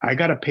like, I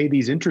got to pay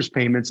these interest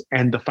payments.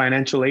 And the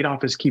financial aid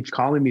office keeps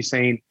calling me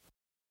saying,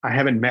 I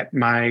haven't met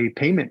my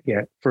payment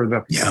yet for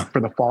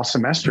the fall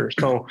semester.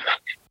 So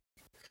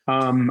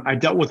I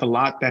dealt with a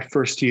lot that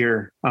first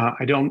year.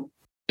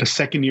 The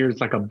second year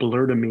is like a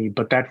blur to me,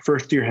 but that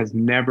first year has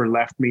never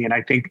left me. And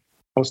I think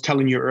I was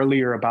telling you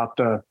earlier about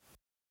the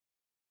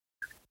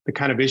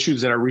kind of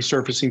issues that are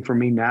resurfacing for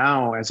me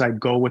now as I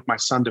go with my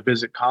son to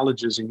visit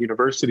colleges and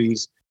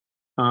universities.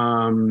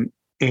 And,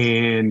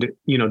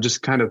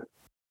 just kind of,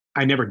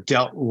 I never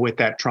dealt with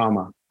that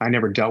trauma. I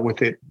never dealt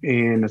with it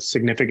in a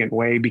significant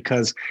way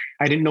because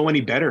I didn't know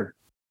any better.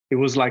 It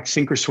was like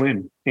sink or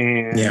swim.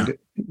 And,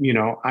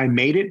 I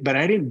made it, but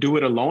I didn't do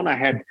it alone.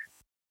 It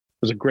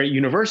was a great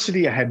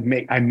university. I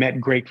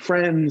met great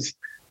friends.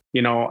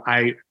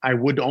 I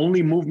would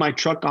only move my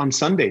truck on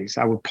Sundays.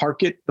 I would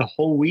park it the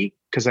whole week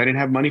because I didn't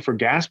have money for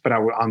gas, but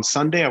on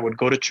Sunday, I would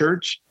go to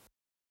church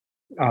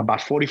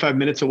about 45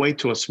 minutes away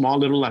to a small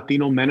little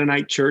Latino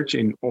Mennonite church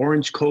in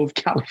Orange Cove,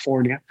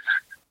 California.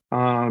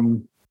 All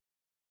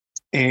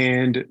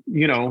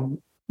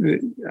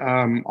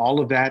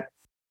of that,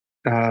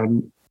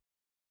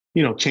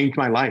 changed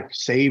my life,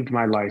 saved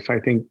my life, I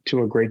think,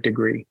 to a great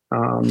degree.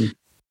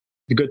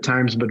 Good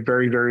times, but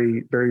very,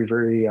 very, very,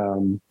 very,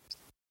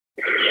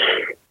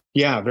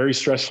 very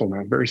stressful,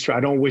 man. I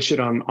don't wish it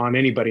on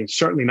anybody.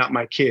 Certainly not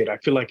my kid. I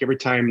feel like every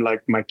time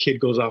like my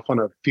kid goes off on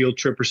a field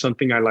trip or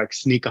something, I like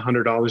sneak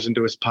 $100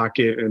 into his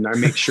pocket and I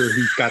make sure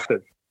he's got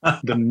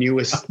the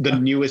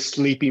newest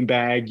sleeping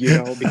bag,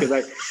 because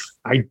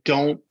I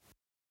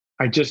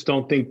just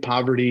don't think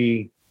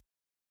poverty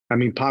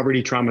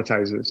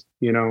traumatizes,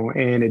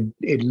 and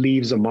it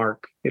leaves a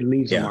mark. It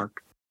leaves a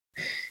mark.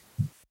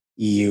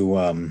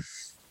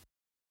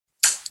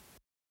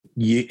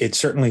 It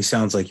certainly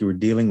sounds like you were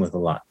dealing with a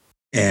lot,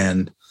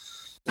 and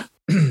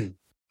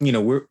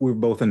we're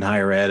both in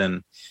higher ed,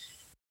 and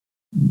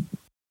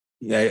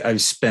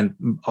I've spent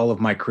all of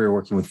my career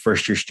working with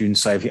first year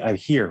students. So I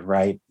hear,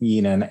 right,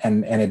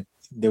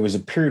 there was a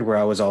period where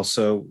I was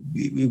also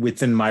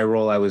within my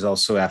role. I was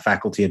also a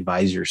faculty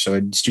advisor,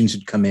 so students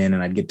would come in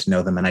and I'd get to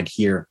know them, and I'd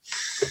hear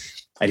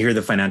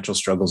the financial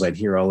struggles. I'd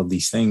hear all of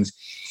these things.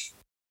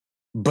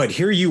 But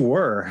here you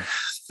were,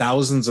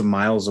 thousands of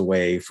miles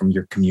away from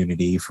your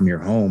community, from your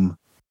home,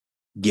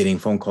 getting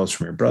phone calls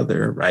from your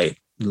brother, right?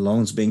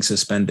 Loans being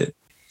suspended.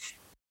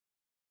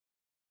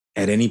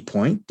 At any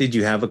point, did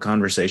you have a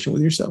conversation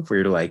with yourself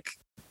where you're like,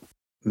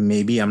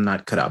 maybe I'm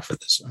not cut out for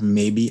this, or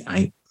maybe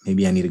I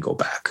need to go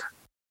back?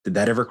 Did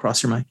that ever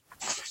cross your mind?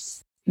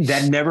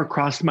 That never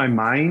crossed my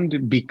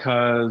mind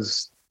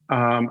because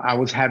I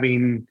was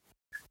having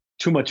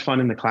too much fun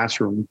in the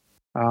classroom.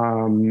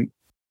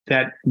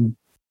 That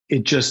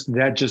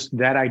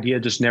idea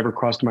just never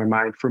crossed my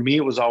mind. For me,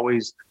 it was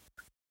always,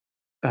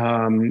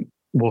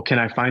 well, can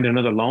I find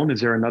another loan?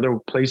 Is there another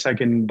place I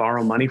can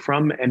borrow money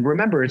from? And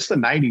remember, it's the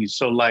 90s.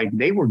 So like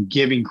they were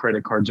giving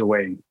credit cards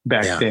away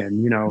back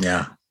then,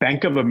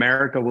 Bank of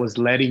America was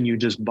letting you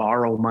just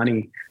borrow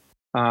money.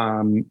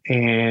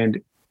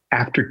 And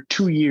after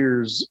 2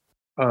 years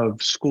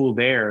of school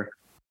there,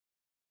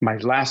 my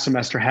last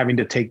semester having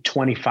to take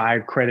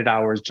 25 credit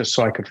hours just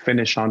so I could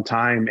finish on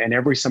time. And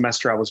every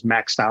semester I was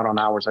maxed out on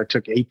hours. I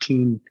took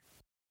 18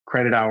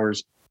 credit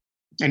hours.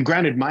 And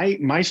granted,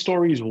 my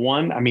story is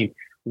one. I mean,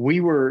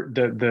 we were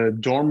the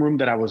dorm room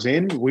that I was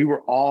in, we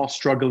were all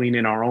struggling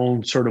in our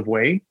own sort of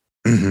way.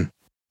 Mm-hmm.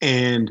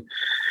 And,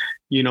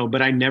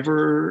 but I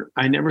never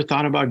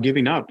thought about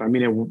giving up. I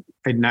mean,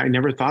 I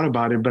never thought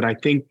about it, but I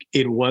think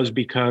it was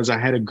because I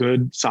had a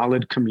good,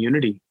 solid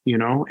community,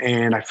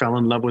 and I fell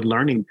in love with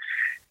learning.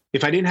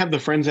 If I didn't have the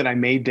friends that I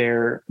made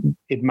there,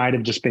 it might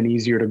have just been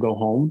easier to go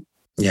home.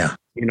 Yeah.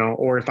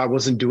 Or if I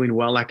wasn't doing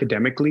well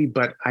academically,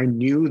 but I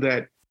knew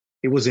that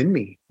it was in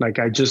me. Like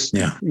I just,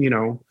 I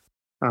knew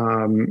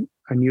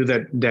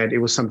that it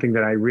was something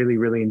that I really,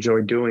 really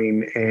enjoyed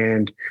doing.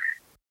 And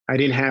I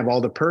didn't have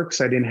all the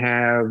perks. I didn't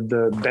have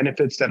the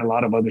benefits that a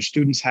lot of other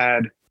students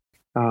had.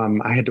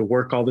 I had to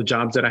work all the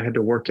jobs that I had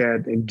to work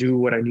at and do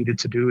what I needed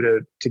to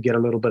do to get a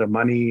little bit of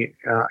money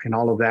and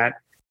all of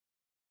that.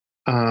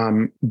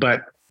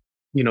 But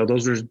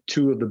those are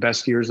two of the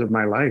best years of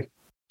my life,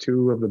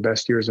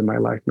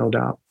 no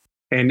doubt.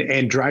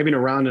 And driving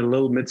around in a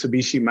little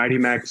Mitsubishi Mighty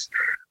Max,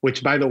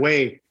 which by the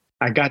way,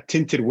 I got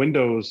tinted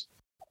windows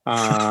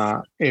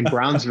in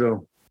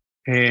Brownsville,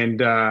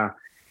 and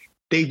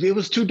it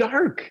was too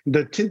dark.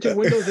 The tinted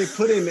windows they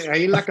put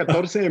in La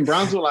 14 in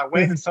Brownsville, I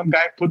went and some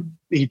guy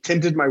he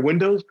tinted my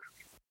windows.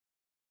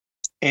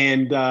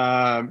 And,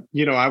 I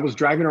was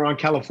driving around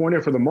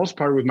California for the most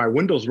part with my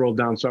windows rolled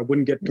down so I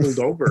wouldn't get pulled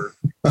over,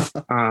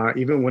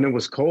 even when it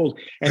was cold.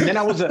 And then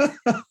it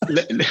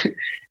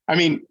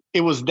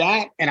was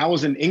that, and I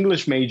was an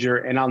English major,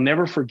 and I'll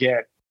never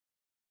forget,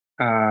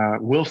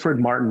 Wilfred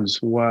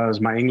Martins was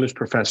my English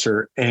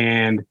professor.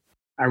 And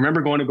I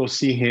remember going to go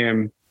see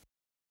him.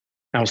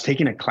 I was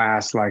taking a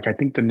class, like, I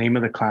think the name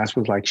of the class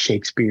was like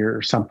Shakespeare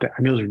or something.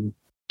 I mean, it was a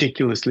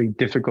ridiculously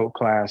difficult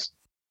class.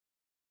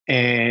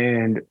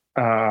 And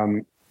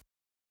I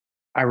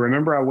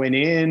remember I went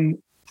in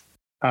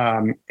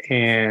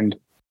and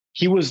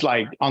he was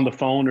like on the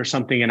phone or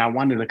something. And I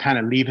wanted to kind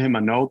of leave him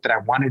a note that I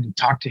wanted to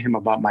talk to him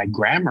about my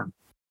grammar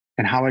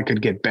and how I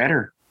could get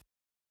better.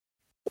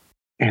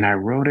 And I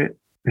wrote it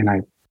and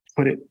I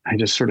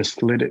just sort of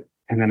slid it.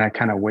 And then I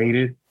kind of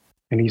waited.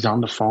 And he's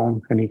on the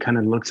phone and he kind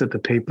of looks at the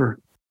paper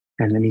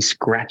and then he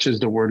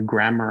scratches the word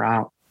grammar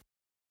out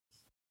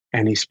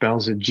and he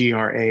spells it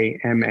Grammar.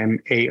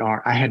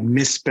 I had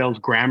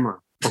misspelled grammar.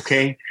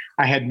 Okay.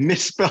 I had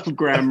misspelled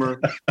grammar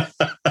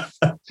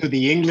to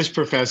the English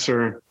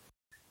professor.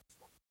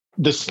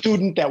 The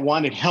student that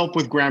wanted help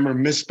with grammar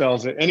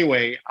misspells it.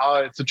 Anyway,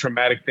 it's a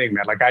traumatic thing,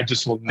 man. Like I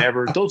just will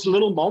never, those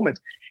little moments.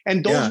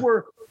 And those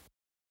were,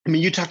 I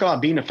mean, you talk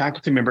about being a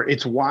faculty member.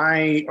 It's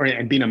why,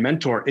 and being a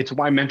mentor, it's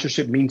why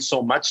mentorship means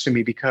so much to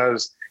me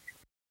because,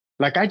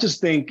 like, I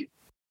just think,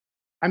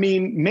 I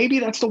mean, maybe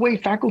that's the way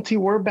faculty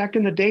were back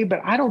in the day,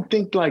 but I don't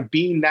think like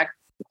being that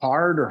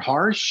hard or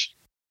harsh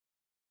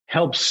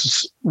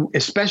helps,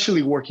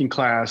 especially working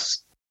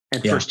class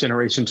and first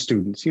generation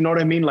students. You know what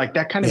I mean? Like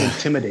that kind of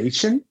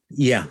intimidation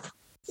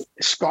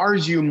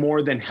scars you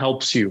more than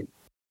helps you.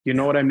 You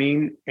know what I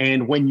mean?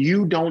 And when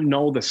you don't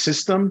know the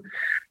system,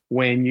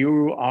 when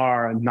you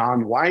are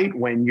non-white,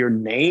 when your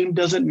name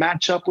doesn't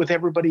match up with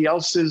everybody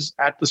else's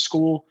at the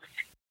school,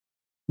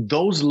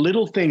 those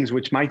little things,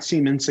 which might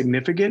seem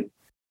insignificant,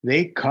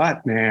 they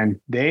cut,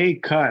 man. They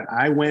cut.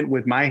 I went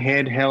with my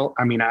head held.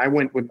 I mean, I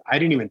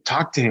didn't even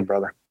talk to him,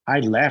 brother. I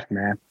left,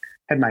 man.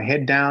 Had my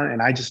head down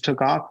and I just took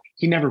off.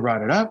 He never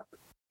brought it up.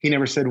 He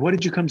never said, what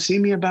did you come see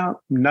me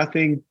about?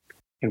 Nothing.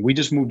 And we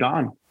just moved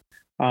on.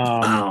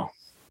 Wow.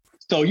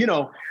 So, you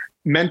know,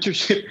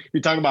 mentorship,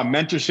 you talk about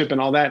mentorship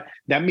and all that,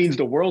 that means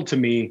the world to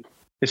me,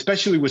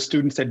 especially with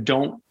students that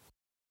don't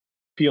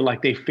feel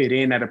like they fit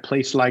in at a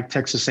place like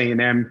Texas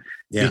A&M,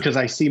 because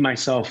I see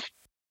myself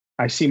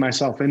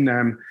in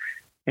them.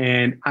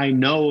 And I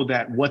know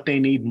that what they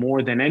need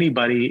more than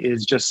anybody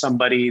is just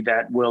somebody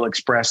that will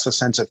express a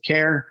sense of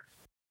care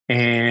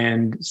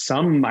and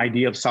some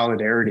idea of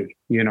solidarity,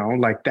 you know,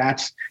 like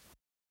that's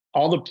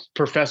all the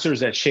professors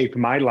that shaped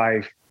my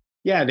life.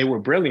 Yeah, they were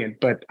brilliant,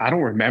 but I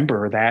don't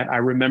remember that. I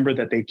remember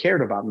that they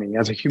cared about me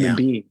as a human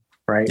being,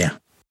 right? Yeah.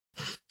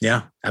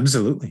 Yeah,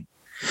 absolutely.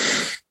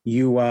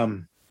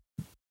 You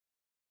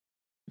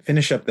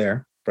finish up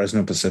there,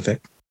 Fresno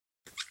Pacific.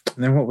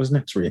 And then what was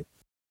next for you?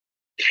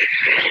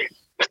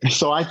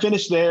 So I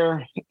finished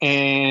there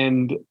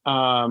and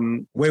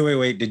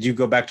wait. Did you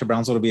go back to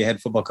Brownsville to be a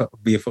football coach?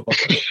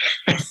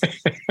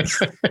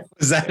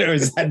 Is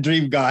that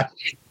dream gone?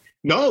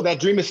 No, that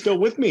dream is still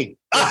with me.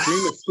 That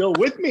dream is still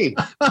with me.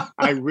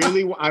 I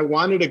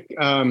wanted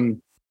to.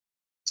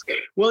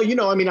 Well, you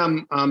know, I mean,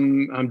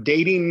 I'm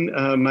dating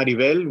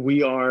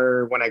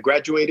Maribel. When I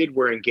graduated,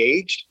 we're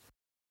engaged,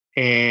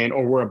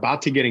 or we're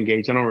about to get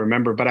engaged. I don't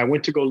remember, but I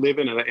went to go live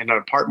in an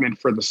apartment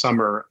for the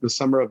summer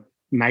of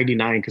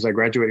 '99 because I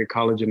graduated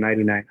college in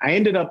 '99.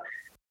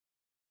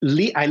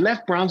 I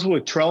left Brownsville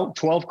with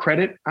 12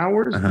 credit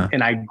hours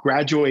and I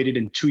graduated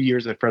in 2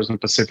 years at Fresno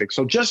Pacific.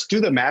 So just do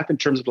the math in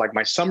terms of like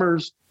my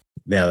summers.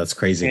 Yeah, that's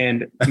crazy.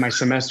 And my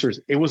semesters,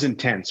 it was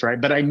intense,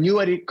 right? But I knew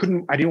I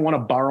didn't want to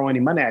borrow any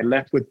money. I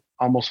left with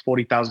almost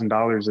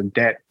 $40,000 in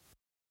debt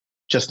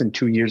just in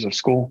 2 years of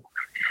school.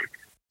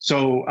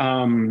 So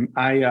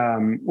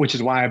which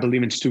is why I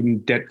believe in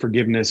student debt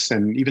forgiveness.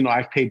 And even though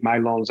I've paid my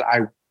loans,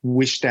 I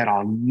wish that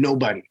on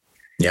nobody.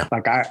 Yeah.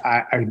 Like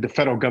the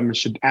federal government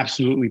should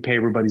absolutely pay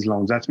everybody's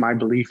loans. That's my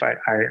belief. I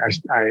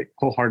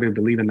wholeheartedly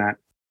believe in that.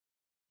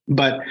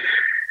 But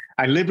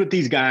I lived with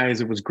these guys.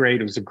 It was great.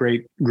 It was a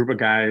great group of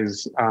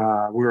guys.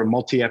 We were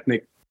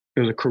multi-ethnic.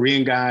 There was a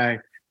Korean guy,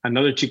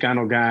 another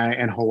Chicano guy,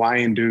 and a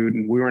Hawaiian dude.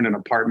 And we were in an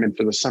apartment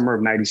for the summer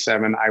of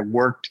 '97. I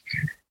worked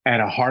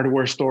at a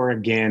hardware store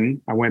again.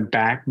 I went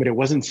back, but it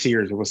wasn't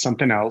Sears. It was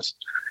something else.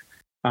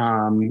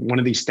 One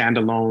of these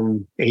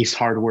standalone Ace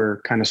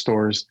Hardware kind of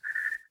stores.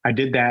 I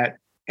did that.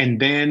 And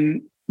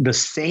then the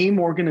same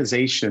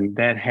organization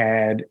that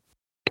had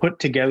put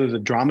together the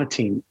drama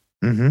team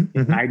in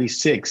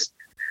 '96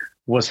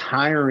 was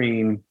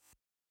hiring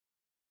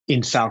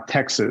in South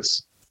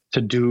Texas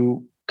to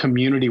do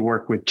community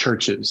work with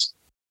churches,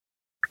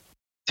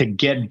 to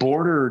get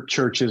border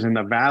churches in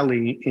the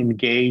Valley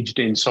engaged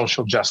in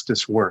social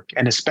justice work,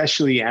 and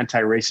especially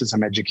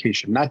anti-racism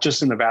education, not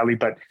just in the Valley,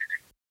 but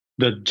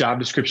the job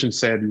description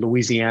said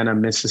Louisiana,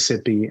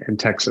 Mississippi, and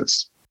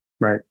Texas,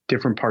 right?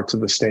 Different parts of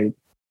the state.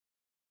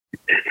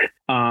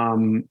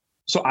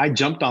 So I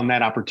jumped on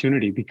that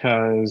opportunity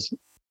because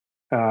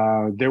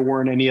there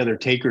weren't any other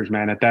takers,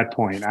 man, at that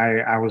point.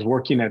 I was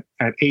working at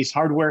Ace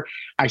Hardware.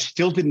 I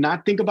still did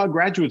not think about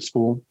graduate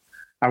school.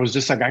 I was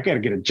just like, I got to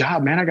get a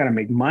job, man. I got to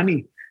make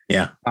money.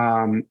 Yeah.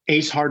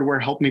 Ace Hardware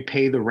helped me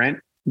pay the rent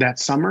that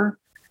summer.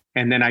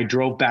 And then I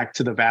drove back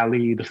to the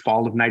Valley the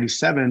fall of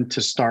 '97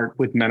 to start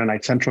with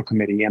Mennonite Central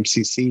Committee,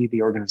 MCC,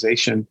 the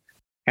organization.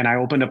 And I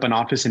opened up an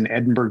office in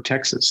Edinburgh,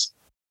 Texas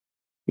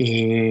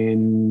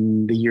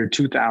in the year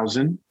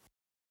 2000.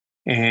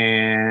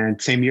 And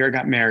same year I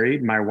got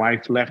married. My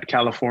wife left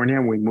California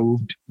and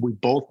we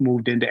both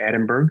moved into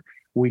Edinburgh.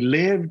 We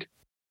lived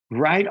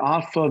right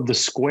off of the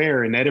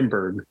square in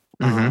Edinburgh,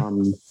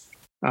 Business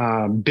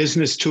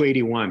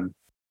 281.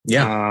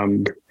 Yeah.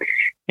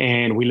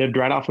 And we lived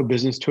right off of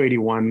Business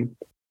 281.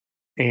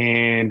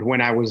 And when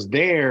I was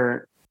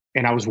there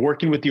and I was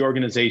working with the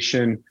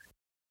organization,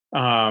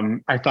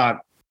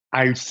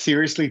 I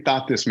seriously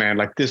thought this, man,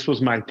 like this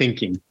was my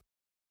thinking.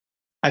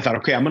 I thought,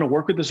 okay, I'm going to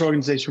work with this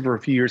organization for a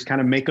few years,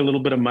 kind of make a little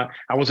bit of money.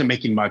 I wasn't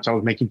making much. I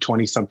was making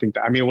 20 something.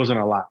 I mean, it wasn't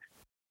a lot,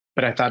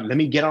 but I thought, let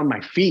me get on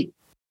my feet,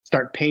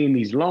 start paying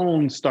these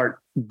loans, start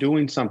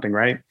doing something.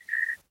 Right.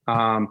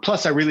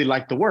 Plus I really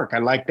liked the work. I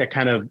liked that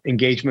kind of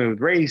engagement with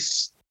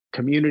race,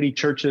 community,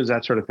 churches,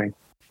 that sort of thing.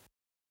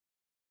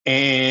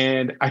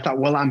 And I thought,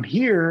 well, I'm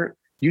here.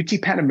 UT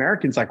Pan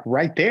American's like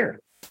right there.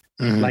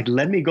 Like,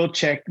 let me go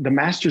check the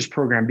master's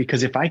program,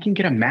 because if I can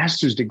get a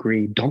master's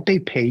degree, don't they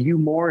pay you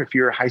more if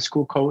you're a high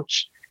school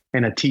coach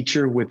and a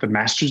teacher with a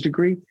master's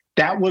degree?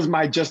 That was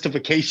my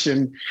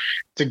justification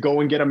to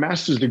go and get a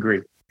master's degree.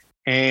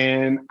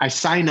 And I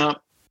sign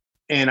up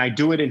and I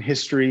do it in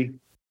history.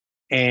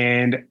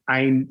 And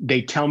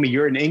they tell me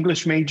you're an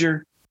English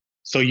major.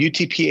 So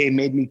UTPA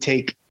made me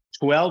take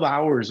 12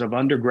 hours of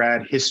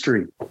undergrad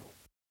history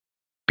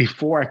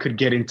before I could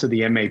get into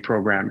the MA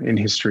program in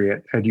history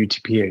at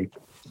UTPA.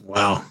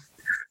 Wow.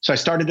 So I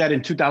started that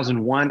in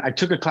 2001. I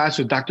took a class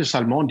with Dr.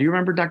 Salmon. Do you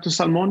remember Dr.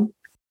 Salmon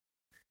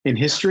in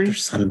history? Dr.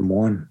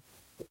 Salmon.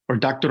 Or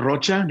Dr.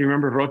 Rocha? Do you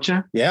remember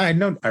Rocha? Yeah, I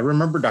know. I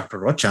remember Dr.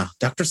 Rocha.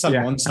 Dr.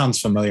 Salmon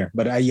sounds familiar,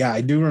 but I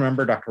do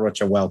remember Dr.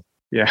 Rocha well.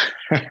 Yeah,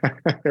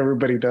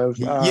 everybody does.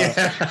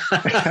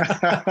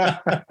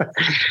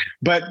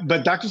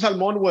 But Dr.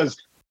 Salmon was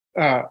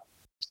a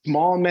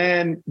small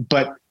man,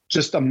 but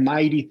just a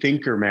mighty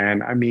thinker,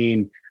 man. I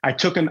mean, I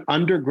took an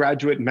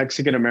undergraduate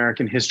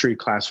Mexican-American history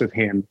class with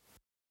him.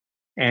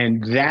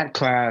 And that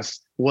class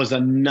was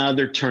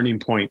another turning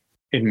point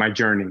in my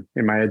journey,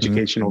 in my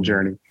educational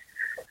journey,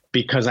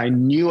 because I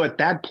knew at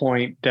that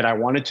point that I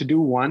wanted to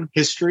do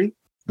history,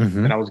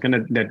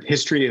 that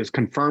history is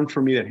confirmed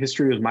for me, that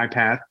history was my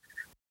path,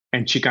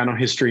 and Chicano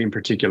history in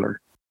particular.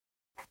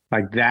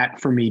 Like that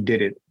for me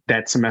did it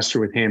that semester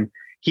with him.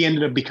 He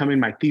ended up becoming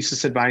my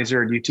thesis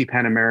advisor at UT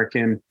Pan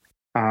American.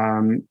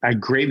 I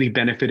greatly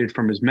benefited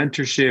from his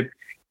mentorship.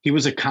 He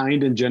was a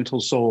kind and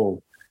gentle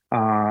soul,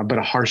 but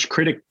a harsh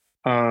critic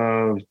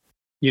of,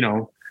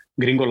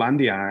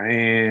 Gringolandia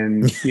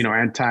and,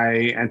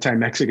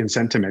 anti-Mexican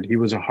sentiment. He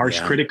was a harsh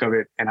critic of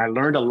it. And I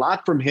learned a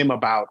lot from him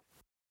about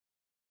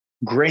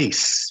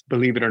grace,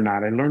 believe it or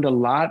not. I learned a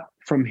lot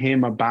from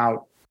him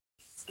about,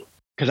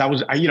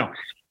 because you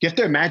have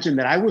to imagine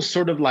that I was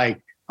sort of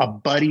like a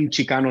budding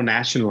Chicano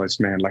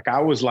nationalist, man. Like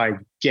I was like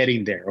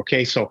getting there.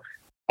 Okay. So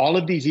all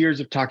of these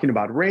years of talking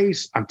about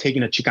race, I'm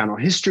taking a Chicano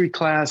history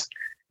class.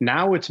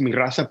 Now it's mi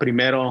raza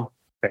primero,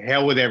 the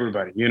hell with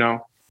everybody,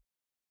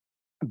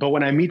 But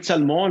when I meet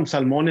Salmon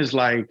is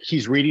like,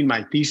 he's reading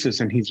my thesis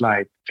and he's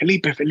like,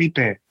 Felipe,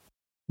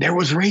 there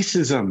was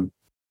racism.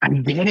 I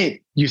get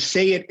it. You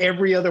say it,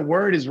 every other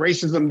word is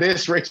racism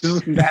this,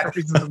 racism that,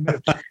 racism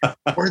this.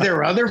 Were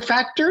there other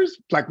factors?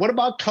 Like, what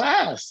about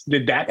class?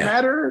 Did that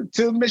matter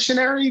to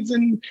missionaries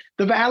in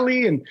the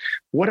Valley? And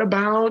what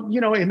about,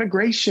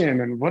 immigration?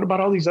 And what about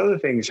all these other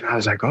things? And I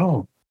was like,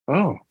 oh,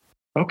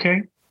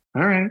 okay.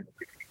 All right.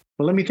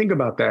 Well, let me think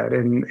about that.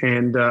 And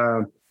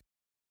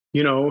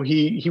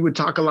he would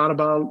talk a lot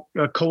about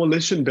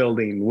coalition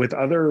building with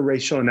other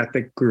racial and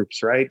ethnic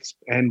groups, right?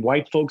 And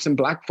white folks and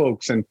black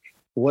folks. And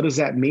what does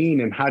that mean?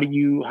 And how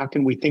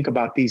can we think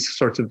about these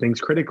sorts of things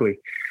critically?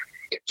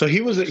 So he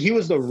was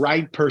the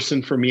right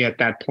person for me at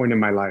that point in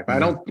my life.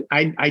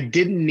 I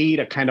didn't need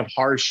a kind of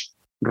harsh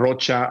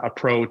Rocha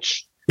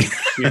approach, the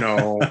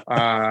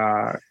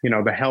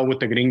hell with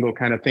the gringo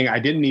kind of thing. I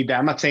didn't need that.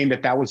 I'm not saying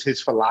that was his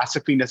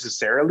philosophy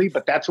necessarily,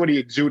 but that's what he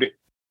exuded.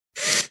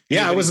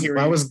 Yeah, I was going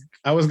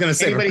to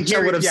say, I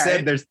would have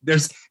said there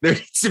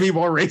needs to be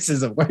more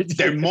racism.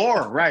 There's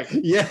more, right?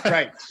 Yeah,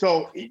 right.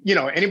 So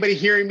anybody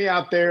hearing me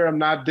out there, I'm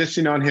not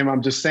dissing on him.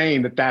 I'm just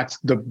saying that's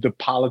the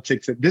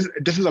politics. This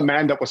is a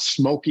man that was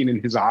smoking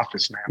in his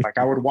office, man. Like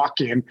I would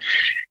walk in,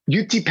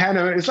 UT Pan,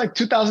 it's like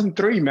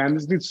 2003, man.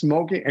 This dude's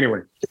smoking. Anyway,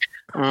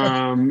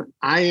 I'm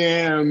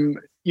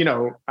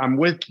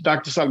with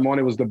Dr. Salmon.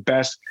 It was the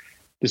best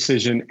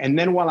decision. And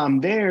then while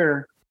I'm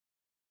there,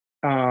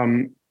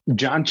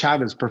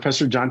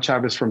 Professor John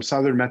Chavez from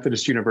Southern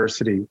Methodist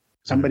University,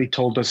 somebody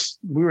told us,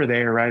 we were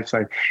there, right? It's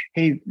like,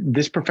 hey,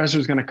 this professor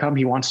is going to come.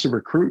 He wants to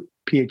recruit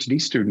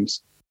PhD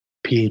students.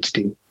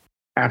 PhD.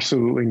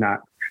 Absolutely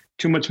not.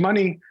 Too much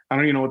money. I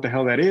don't even know what the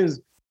hell that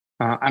is.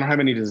 I don't have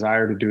any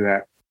desire to do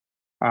that.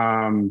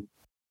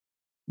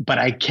 But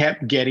I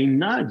kept getting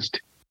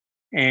nudged.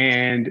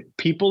 And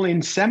people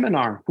in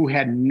seminar who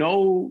had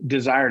no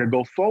desire to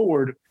go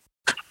forward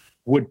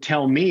would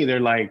tell me, they're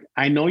like,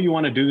 I know you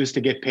want to do this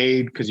to get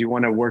paid because you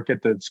want to work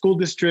at the school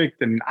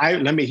district. And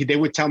they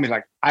would tell me,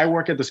 like, I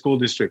work at the school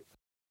district.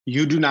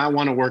 You do not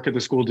want to work at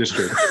the school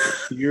district.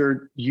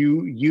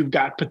 You've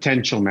got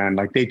potential, man.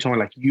 Like, they told me,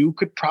 like, you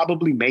could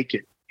probably make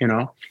it, you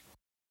know?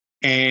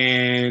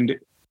 And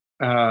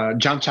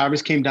John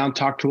Chavez came down,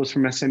 talked to us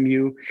from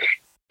SMU.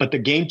 But the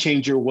game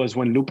changer was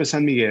when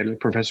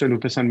Professor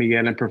Lupe San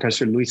Miguel and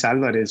Professor Luis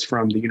Alvarez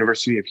from the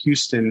University of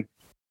Houston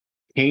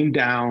came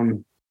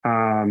down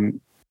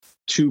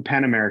to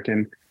Pan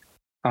American.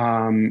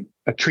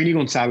 Trini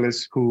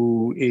Gonzalez,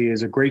 who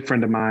is a great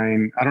friend of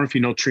mine. I don't know if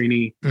you know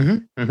Trini.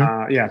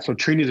 So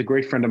Trini is a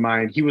great friend of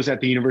mine. He was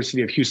at the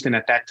University of Houston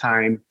at that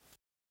time,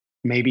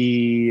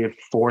 maybe a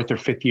 4th or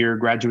 5th year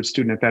graduate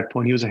student at that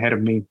point. He was ahead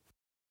of me.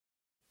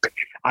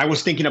 I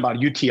was thinking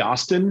about UT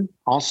Austin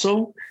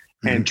also.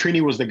 And Trini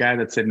was the guy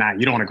that said, nah,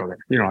 you don't want to go there.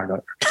 You don't want to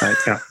go there. Right?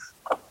 Yeah.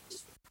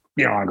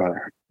 You don't want to go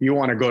there. You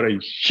want to go to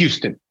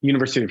Houston,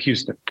 University of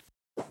Houston.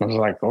 I was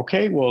like,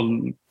 okay,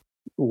 well,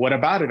 what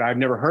about it? I've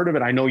never heard of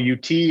it. I know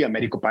UT,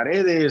 Americo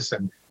Paredes,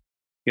 and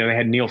they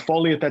had Neil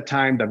Foley at that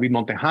time. David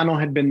Montejano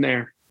had been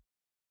there.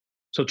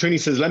 So Trini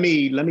says, let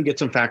me get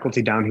some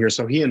faculty down here.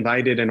 So he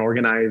invited and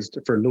organized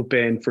for Lupe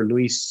and for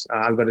Luis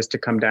Alvarez to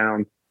come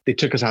down. They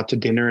took us out to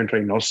dinner in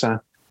Reynosa.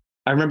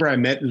 I remember I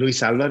met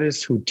Luis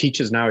Alvarez, who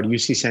teaches now at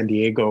UC San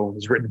Diego.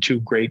 He's written 2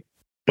 great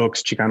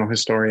books, Chicano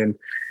historian.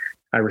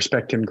 I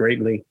respect him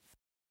greatly.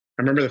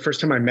 I remember the first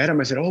time I met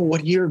him, I said, oh,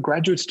 what year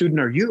graduate student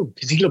are you?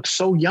 Because he looks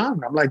so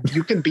young. I'm like,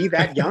 you can be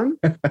that young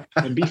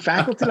and be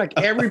faculty? Like,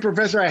 every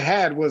professor I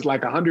had was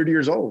like 100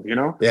 years old, you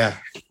know? Yeah.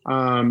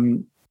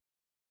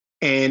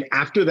 And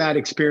after that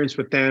experience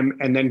with them,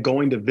 and then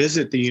going to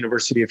visit the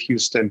University of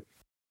Houston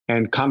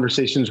and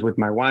conversations with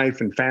my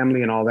wife and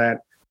family and all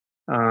that,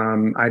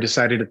 I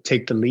decided to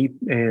take the leap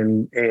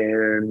and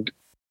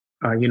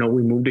we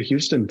moved to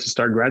Houston to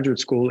start graduate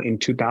school in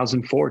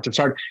 2004, to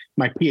start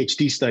my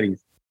PhD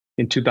studies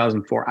in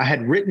 2004. I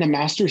had written a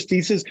master's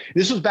thesis.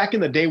 This was back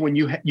in the day when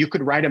you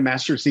could write a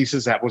master's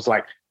thesis that was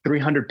like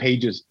 300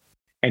 pages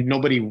and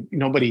nobody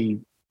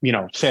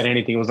said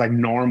anything. It was like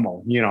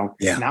normal,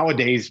 Yeah.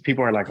 Nowadays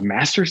people are like, a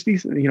master's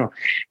thesis,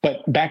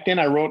 but back then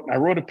I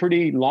wrote a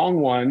pretty long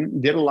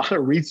one, did a lot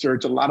of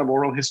research, a lot of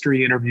oral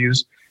history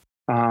interviews,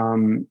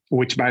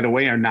 which, by the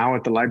way, are now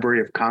at the Library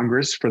of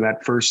Congress for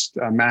that first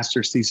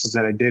master's thesis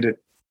that I did.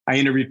 I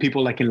interviewed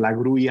people like in La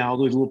Grulla, all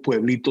those little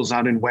pueblitos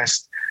out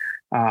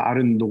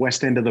in the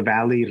west end of the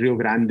valley, Rio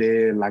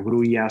Grande, La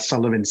Grulla,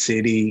 Sullivan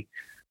City,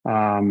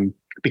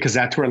 because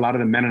that's where a lot of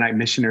the Mennonite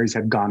missionaries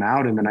had gone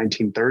out in the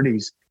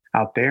 1930s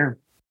out there.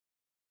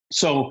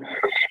 So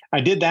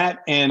I did that,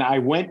 and I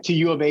went to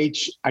U of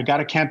H. I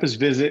got a campus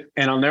visit,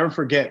 and I'll never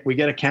forget, we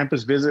get a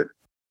campus visit,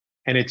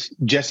 and it's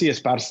Jesse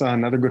Esparza,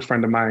 another good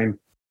friend of mine,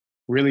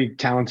 really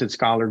talented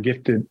scholar,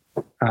 gifted,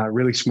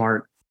 really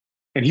smart.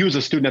 And he was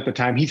a student at the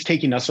time. He's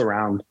taking us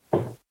around,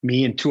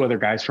 me and 2 other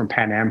guys from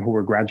Pan Am who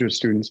were graduate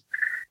students.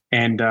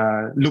 And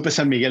Lupe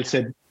San Miguel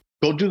said,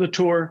 go do the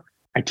tour.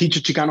 I teach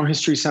a Chicano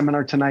history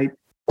seminar tonight.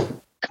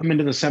 Come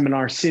into the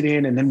seminar, sit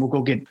in, and then we'll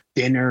go get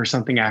dinner or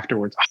something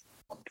afterwards.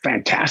 Oh,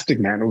 fantastic,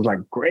 man. It was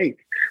like, great.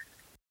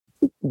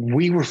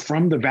 We were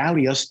from the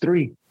Valley, us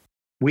 3.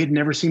 We had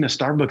never seen a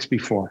Starbucks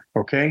before,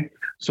 okay?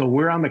 So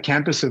we're on the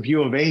campus of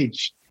U of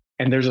H,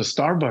 and there's a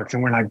Starbucks,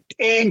 and we're like,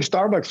 dang,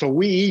 Starbucks. So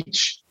we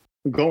each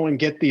go and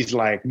get these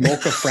like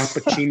mocha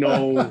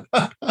frappuccino,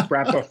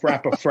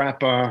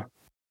 frappa,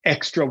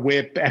 extra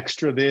whip,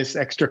 extra this,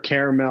 extra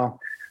caramel.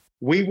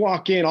 We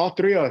walk in, all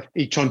 3 of us,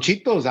 y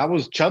chonchitos. I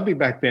was chubby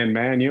back then,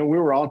 man. We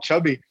were all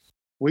chubby.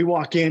 We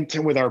walk in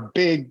with our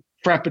big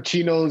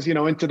frappuccinos,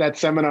 into that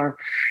seminar.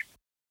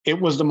 It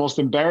was the most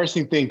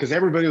embarrassing thing because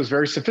everybody was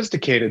very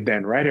sophisticated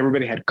then, right?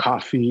 Everybody had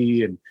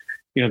coffee and,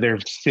 they're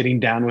sitting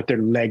down with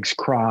their legs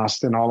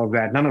crossed and all of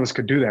that. None of us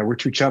could do that. We're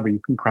too chubby. You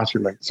can cross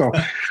your legs. So,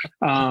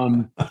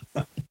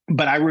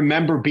 but I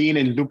remember being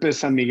in Lupe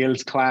San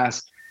Miguel's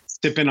class,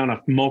 sipping on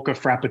a mocha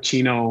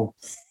frappuccino,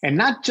 and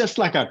not just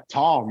like a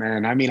tall,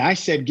 man. I mean, I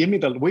said,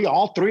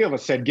 all 3 of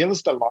us said, give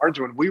us the large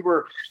one. We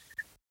were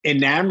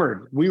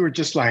enamored. We were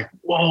just like,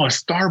 whoa, a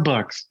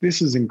Starbucks.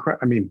 This is incredible.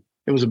 I mean,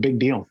 it was a big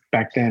deal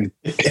back then.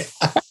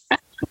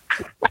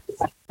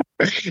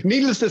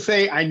 Needless to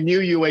say, I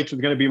knew UH was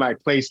going to be my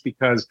place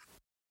because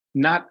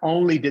not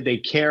only did they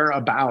care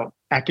about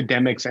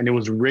academics and it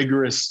was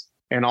rigorous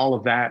and all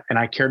of that, and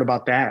I cared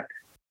about that,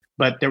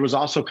 but there was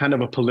also kind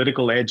of a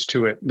political edge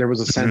to it. There was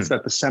a sense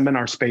that the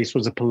seminar space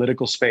was a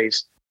political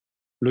space.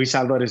 Luis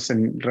Alvarez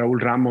and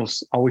Raul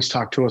Ramos always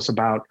talked to us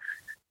about,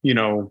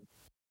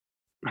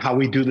 how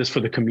we do this for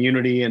the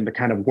community and the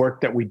kind of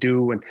work that we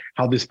do and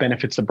how this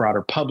benefits the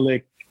broader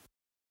public.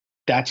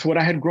 That's what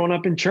I had grown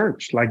up in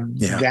church, like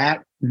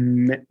that,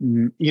 the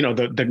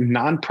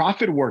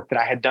nonprofit work that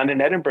I had done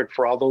in Edinburgh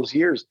for all those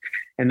years.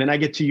 And then I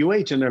get to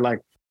UH and they're like,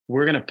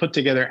 we're going to put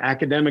together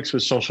academics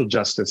with social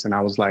justice. And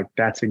I was like,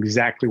 that's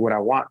exactly what I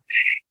want.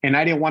 And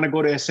I didn't want to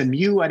go to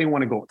SMU. I didn't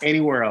want to go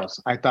anywhere else.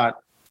 I thought,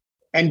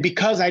 and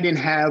because I didn't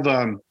have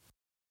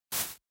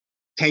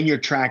tenure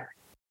track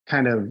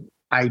kind of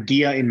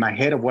idea in my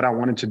head of what I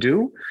wanted to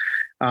do.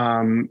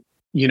 I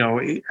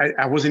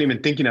wasn't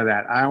even thinking of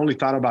that. I only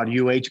thought about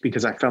UH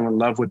because I fell in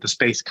love with the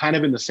space, kind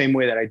of in the same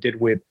way that I did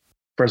with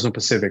Fresno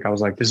Pacific. I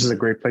was like, this is a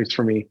great place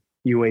for me.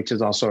 UH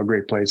is also a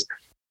great place.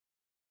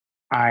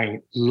 I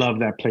love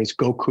that place.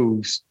 Go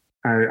Cougs.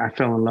 I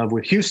fell in love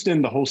with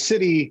Houston, the whole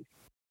city,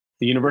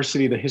 the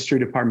university, the history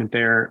department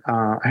there.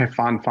 I have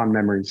fond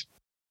memories.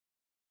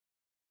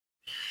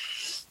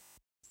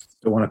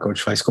 Don't want to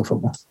coach high school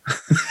football.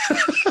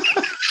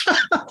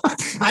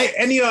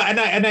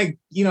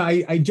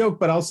 I joke,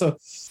 but also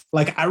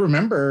like I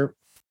remember,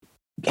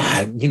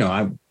 God,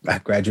 I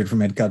graduated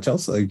from Ed Cal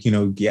Chelsea. I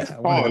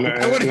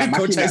wanted to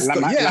coach high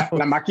school.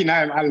 La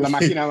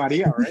máquina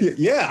Maria, right?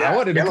 Yeah, I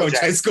wanted to coach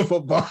high school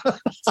football.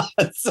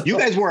 So, you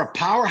guys were a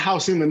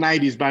powerhouse in the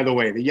 90s, by the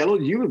way.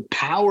 You were a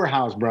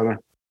powerhouse, brother.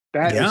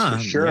 That is for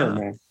sure,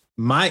 man.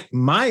 My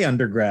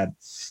undergrad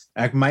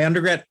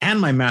and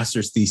my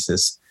master's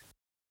thesis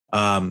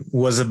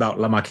was about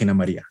La Máquina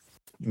Maria.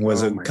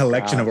 Was a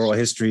collection of oral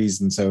histories.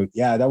 And so,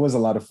 that was a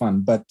lot of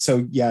fun. But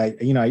so,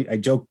 I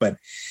joke, but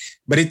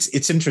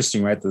it's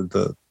interesting, right?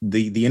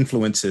 The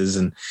influences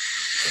and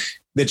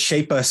that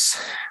shape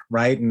us.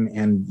 Right.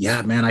 And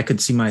man, I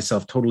could see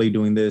myself totally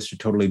doing this or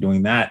totally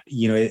doing that,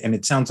 and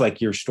it sounds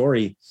like your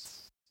story,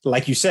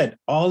 like you said,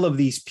 all of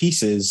these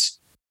pieces,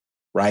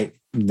 right?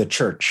 The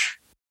church,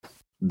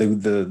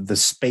 the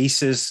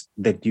spaces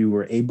that you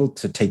were able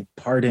to take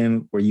part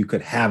in where you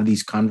could have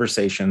these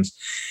conversations,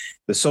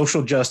 the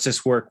social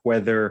justice work,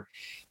 whether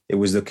it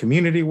was the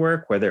community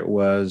work, whether it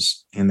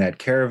was in that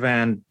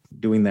caravan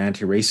doing the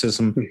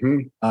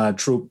anti-racism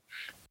troop,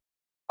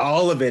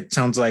 all of it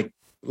sounds like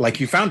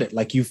you found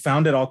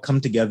it all come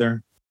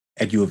together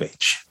at U of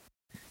H.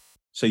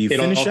 So it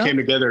all came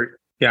together.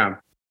 Yeah.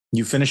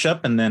 You finish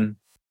up and then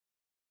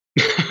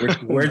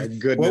what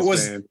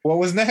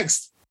was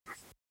next?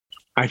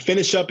 I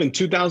finished up in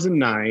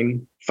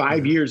 2009.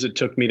 5 years it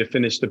took me to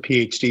finish the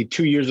PhD,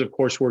 2 years of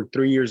coursework,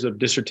 3 years of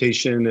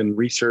dissertation and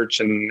research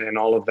and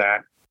all of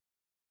that.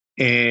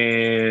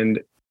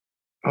 And,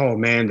 oh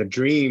man, the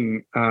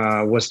dream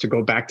was to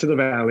go back to the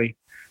Valley.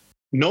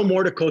 No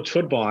more to coach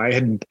football. I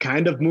had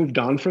kind of moved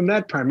on from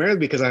that primarily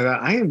because I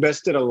thought I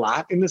invested a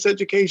lot in this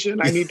education.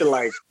 I need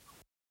to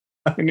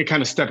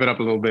kind of step it up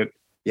a little bit.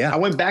 Yeah. I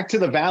went back to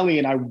the Valley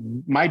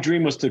and my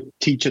dream was to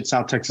teach at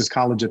South Texas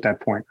College at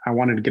that point. I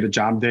wanted to get a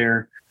job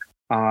there.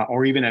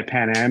 Or even at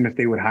Pan Am if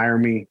they would hire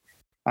me,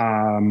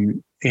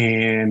 and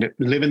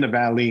live in the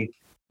Valley,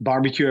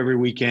 barbecue every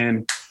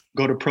weekend,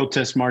 go to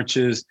protest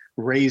marches,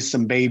 raise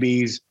some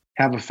babies,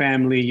 have a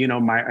family.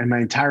 My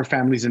entire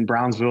family's in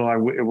Brownsville. I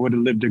would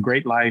have lived a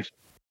great life.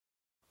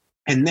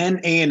 And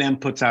then A&M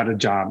puts out a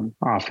job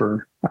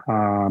offer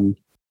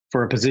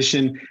for a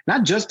position,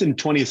 not just in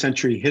 20th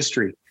century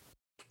history,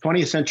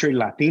 20th century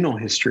Latino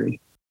history.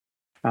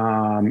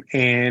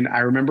 And I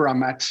remember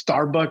I'm at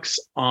Starbucks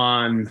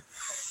on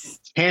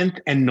 10th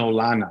and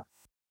Nolana.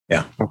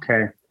 Yeah.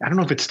 Okay. I don't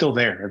know if it's still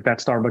there, if that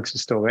Starbucks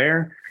is still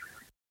there.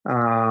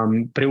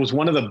 But it was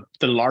one of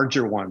the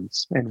larger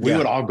ones. And we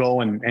would all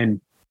go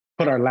and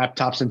put our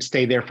laptops and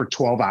stay there for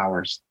 12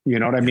 hours. You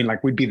know what I mean?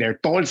 Like we'd be there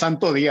todo el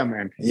santo día,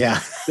 man. Yeah.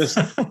 Just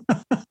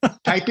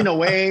typing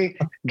away,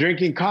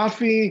 drinking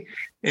coffee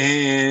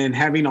and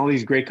having all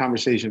these great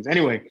conversations.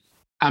 Anyway,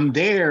 I'm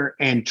there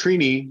and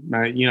Trini,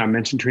 I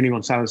mentioned Trini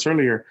Gonzalez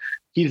earlier.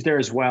 He's there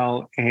as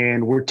well.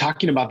 And we're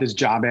talking about this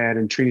job ad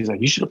and Trini's like,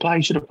 you should apply.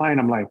 And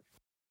I'm like,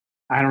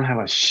 I don't have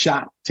a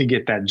shot to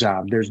get that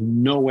job. There's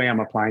no way I'm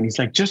applying. He's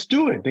like, just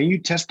do it. Then you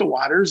test the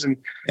waters and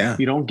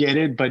you don't get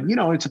it, but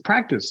it's a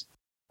practice.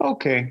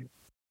 Okay.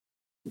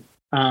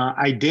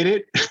 I did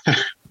it.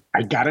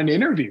 I got an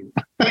interview.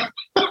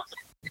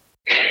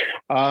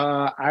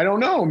 I don't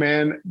know,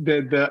 man.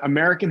 The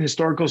American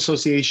Historical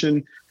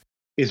Association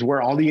is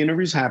where all the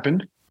interviews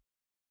happened.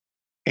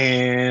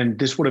 And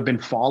this would have been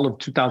fall of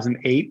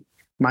 2008.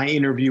 My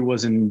interview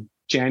was in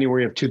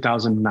January of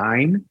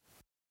 2009.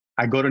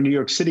 I go to New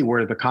York City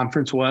where the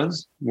conference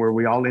was, where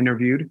we all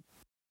interviewed.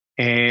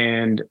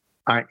 And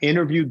I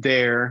interviewed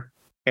there.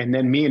 And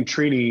then me and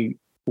Trini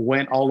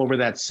went all over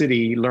that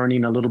city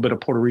learning a little bit of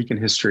Puerto Rican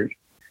history.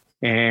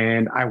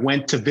 And I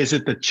went to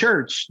visit the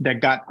church that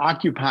got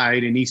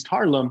occupied in East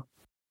Harlem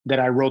that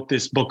I wrote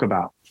this book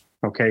about.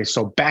 Okay,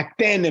 so back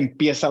then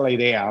empieza la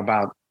idea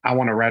about, I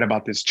want to write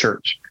about this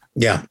church.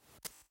 Yeah.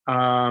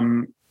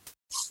 Then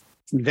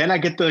I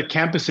get the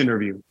campus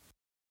interview.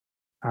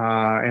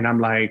 And I'm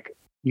like,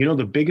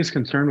 the biggest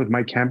concern with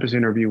my campus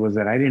interview was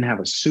that I didn't have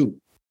a suit.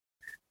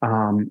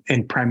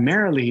 And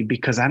primarily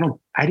because I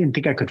didn't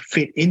think I could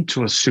fit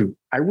into a suit.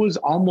 I was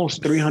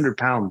almost 300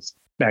 pounds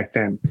back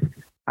then.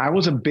 I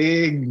was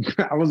big,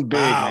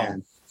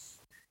 man.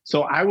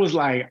 So I was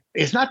like,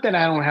 it's not that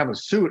I don't have a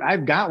suit.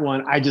 I've got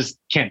one. I just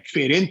can't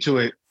fit into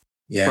it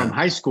from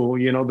high school,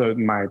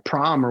 my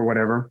prom or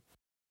whatever.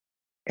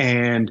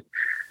 And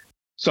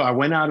so I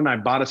went out and I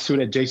bought a suit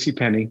at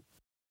JCPenney,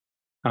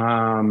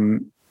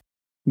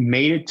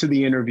 made it to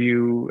the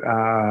interview,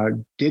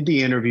 did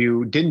the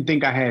interview, didn't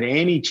think I had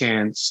any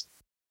chance.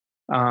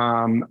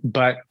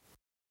 But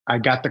I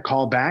got the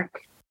call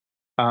back.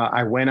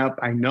 I went up.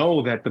 I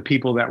know that the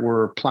people that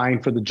were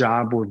applying for the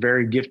job were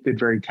very gifted,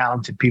 very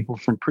talented people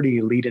from pretty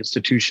elite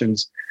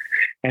institutions.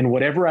 And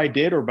whatever I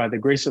did, or by the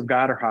grace of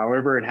God, or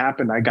however it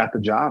happened, I got the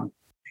job.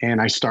 And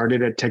I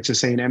started at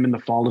Texas A&M in the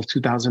fall of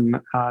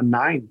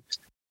 2009.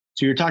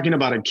 So you're talking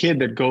about a kid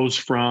that goes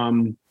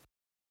from,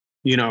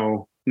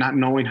 not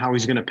knowing how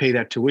he's going to pay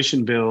that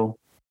tuition bill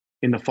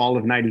in the fall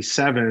of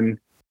 97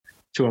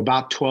 to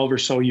about 12 or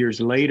so years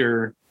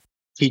later,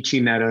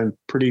 teaching at a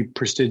pretty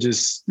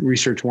prestigious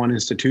Research One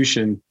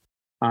institution.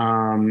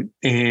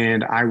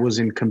 And I was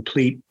in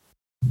complete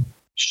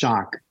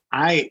shock.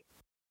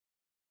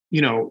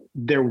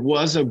 There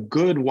was a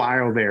good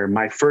while there,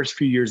 my first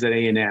few years at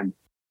A&M,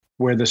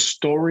 where the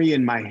story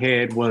in my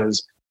head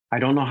was, I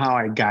don't know how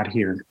I got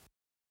here.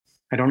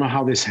 I don't know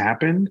how this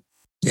happened.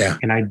 Yeah.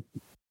 And I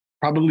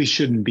probably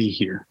shouldn't be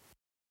here.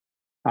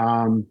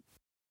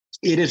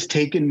 It has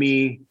taken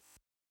me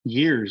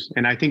years,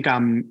 and I think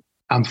I'm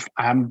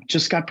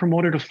just got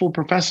promoted to full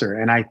professor.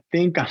 And I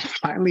think I'm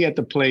finally at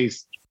the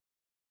place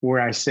where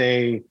I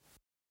say,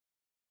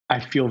 I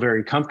feel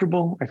very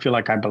comfortable. I feel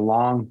like I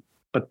belong,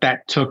 but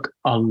that took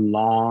a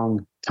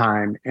long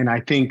time. And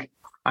I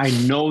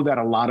know that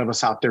a lot of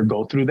us out there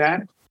go through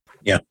that.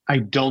 Yeah. I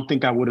don't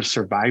think I would have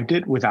survived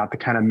it without the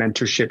kind of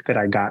mentorship that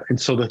I got.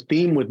 And so the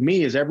theme with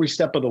me is every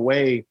step of the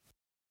way,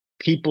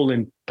 people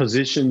in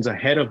positions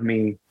ahead of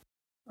me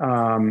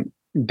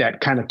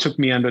that kind of took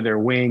me under their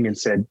wing and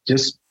said,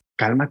 just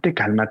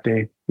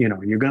calmate,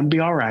 you're going to be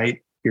all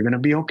right. You're going to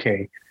be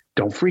okay.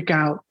 Don't freak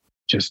out.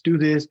 Just do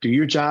this, do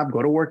your job,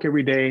 go to work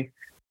every day,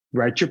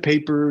 write your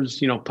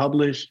papers,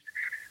 publish,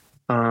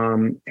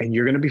 and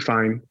you're going to be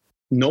fine.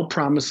 No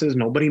promises.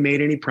 Nobody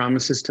made any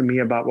promises to me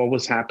about what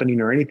was happening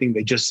or anything.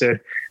 They just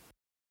said,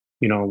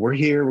 we're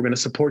here. We're going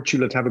to support you.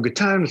 Let's have a good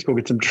time. Let's go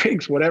get some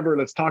drinks, whatever.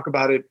 Let's talk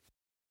about it.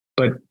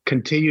 But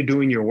continue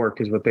doing your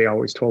work is what they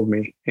always told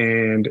me.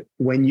 And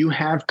when you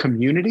have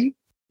community,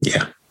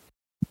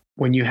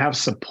 when you have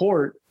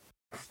support,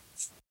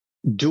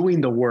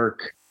 doing the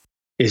work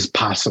is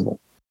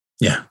possible.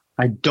 Yeah.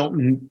 I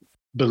don't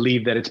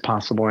believe that it's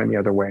possible any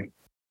other way.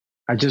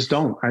 I just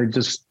don't.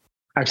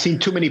 I've seen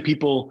too many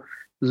people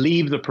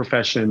leave the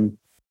profession,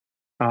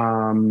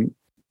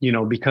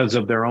 because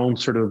of their own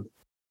sort of,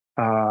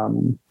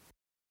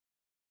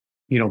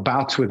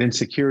 bouts with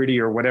insecurity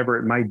or whatever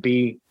it might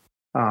be.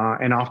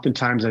 And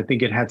oftentimes I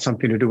think it had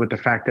something to do with the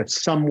fact that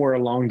somewhere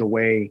along the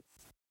way,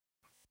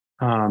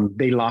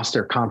 they lost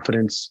their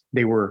confidence.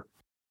 They were,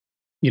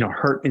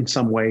 hurt in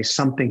some way.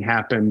 Something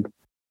happened.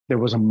 There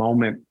was a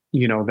moment,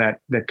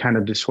 that kind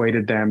of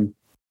dissuaded them.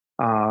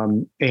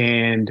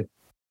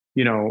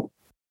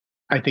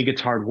 I think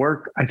it's hard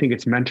work. I think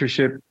it's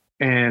mentorship.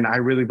 And I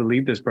really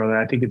believe this, brother.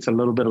 I think it's a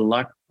little bit of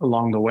luck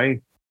along the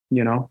way,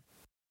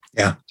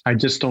 Yeah. I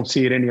just don't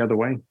see it any other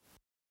way.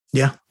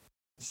 Yeah.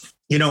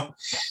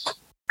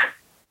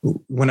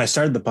 When I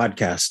started the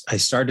podcast, I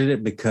started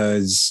it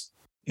because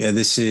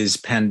this is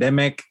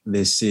pandemic.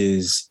 This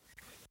is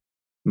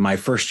my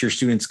first year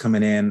students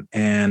coming in,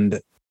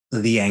 and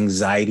the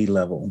anxiety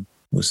level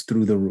was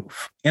through the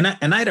roof. And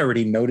I'd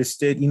already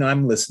noticed it.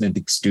 I'm listening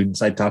to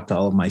students. I talk to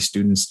all of my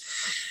students,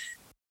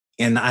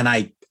 and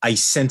I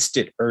sensed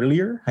it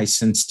earlier. I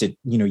sensed it,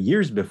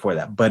 years before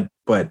that. But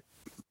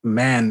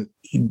man,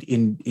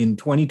 in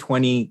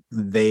 2020,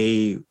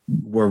 they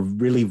were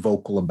really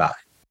vocal about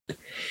it.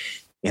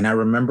 And I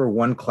remember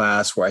one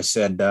class where I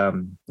said,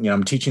 I'm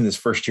teaching this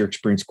first year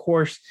experience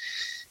course,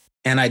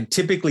 and I'd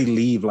typically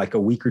leave like a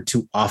week or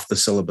two off the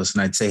syllabus.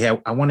 And I'd say, hey,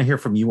 I want to hear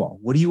from you all.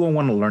 What do you all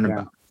want to learn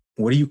about?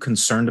 What are you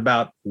concerned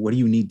about? What do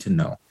you need to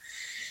know?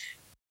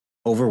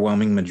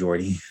 Overwhelming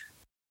majority.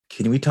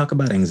 Can we talk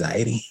about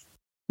anxiety?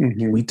 Mm-hmm.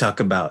 Can we talk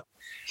about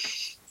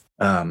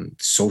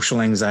social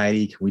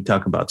anxiety? Can we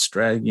talk about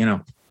stress?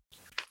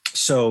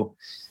 So,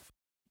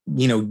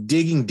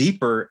 digging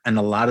deeper, and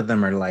a lot of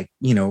them are like,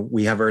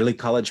 we have early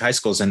college, high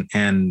schools,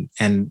 and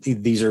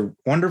these are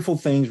wonderful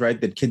things,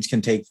 right? That kids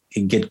can take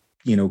and get,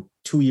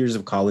 2 years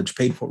of college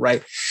paid for,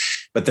 right?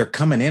 But they're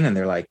coming in and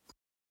they're like,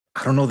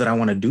 I don't know that I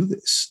want to do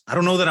this. I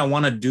don't know that I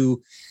want to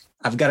do,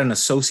 I've got an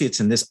associate's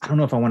in this. I don't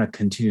know if I want to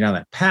continue down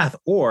that path,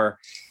 or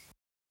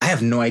I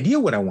have no idea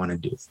what I want to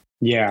do.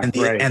 Yeah. And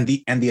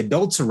the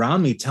adults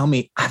around me tell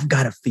me I've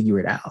got to figure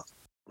it out.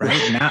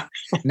 Right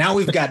now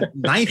we've got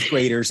ninth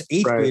graders,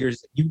 eighth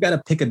graders. You've got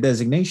to pick a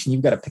designation.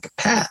 You've got to pick a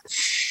path.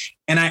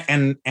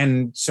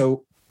 And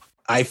so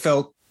I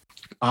felt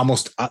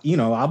almost,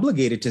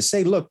 obligated to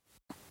say, look,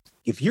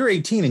 if you're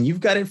 18 and you've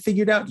got it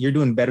figured out, you're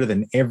doing better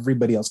than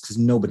everybody else, because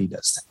nobody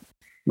does that.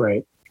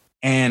 Right.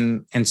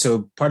 And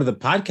so part of the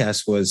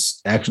podcast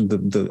was actually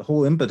the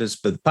whole impetus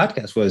for the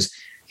podcast was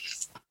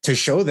to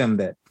show them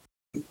that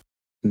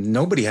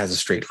nobody has a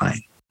straight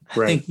line.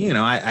 Right.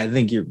 I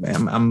think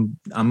I'm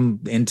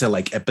into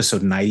like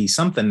episode 90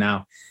 something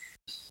now.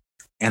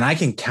 And I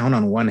can count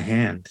on one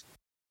hand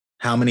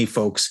how many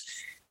folks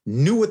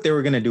knew what they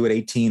were going to do at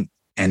 18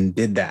 and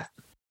did that.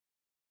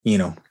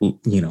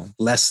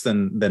 Less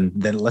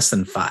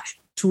than 5,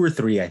 2 or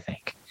 3, I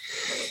think.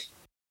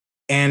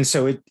 And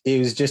so it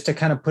was just to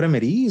kind of put them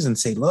at ease and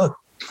say, look,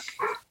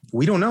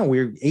 we don't know.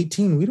 We're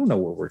 18. We don't know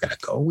where we're going to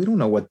go. We don't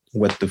know what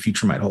the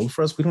future might hold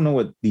for us. We don't know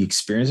what the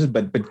experience is,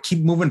 but keep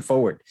moving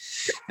forward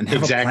and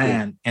have a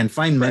plan and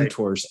find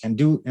mentors and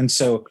do. And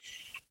so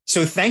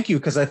thank you.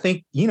 Cause I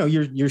think,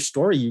 your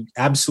story, you're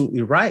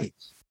absolutely right.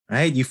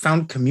 Right. You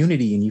found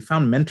community and you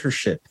found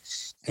mentorship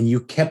and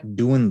you kept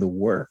doing the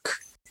work.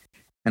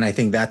 And I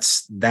think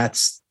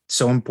that's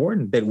so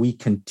important that we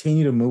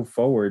continue to move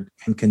forward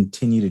and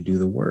continue to do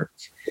the work.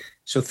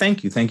 So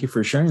thank you. Thank you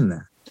for sharing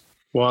that.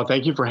 Well,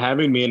 thank you for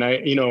having me. And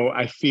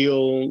I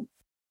feel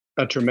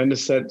a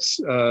tremendous debt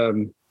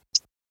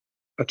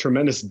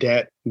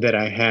that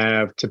I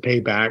have to pay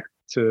back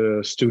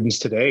to students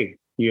today,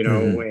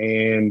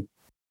 and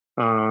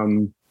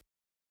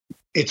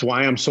it's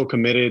why I'm so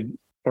committed,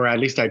 or at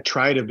least I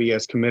try to be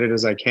as committed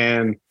as I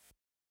can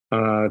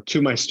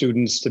to my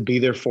students, to be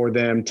there for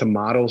them, to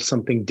model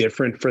something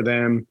different for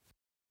them,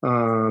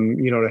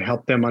 to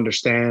help them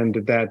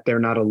understand that they're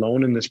not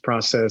alone in this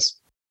process.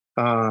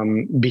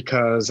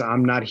 Because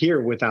I'm not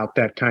here without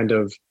that kind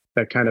of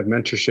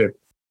mentorship,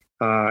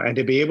 and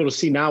to be able to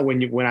see now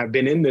when I've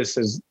been in this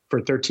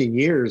for 13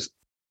 years,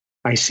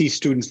 I see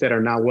students that are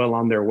now well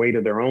on their way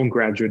to their own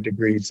graduate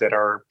degrees, that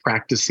are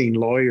practicing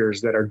lawyers,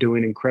 that are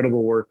doing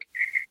incredible work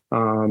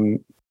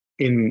in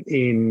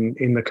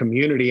the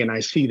community, and I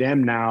see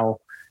them now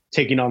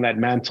taking on that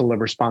mantle of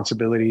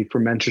responsibility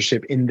for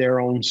mentorship in their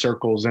own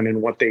circles and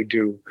in what they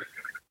do.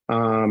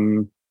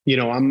 I'm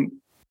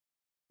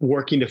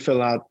working to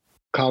fill out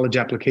college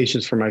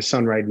applications for my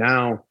son right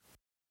now.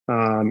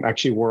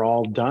 Actually, we're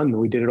all done.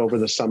 We did it over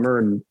the summer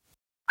and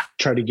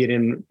try to get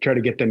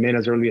them in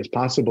as early as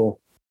possible.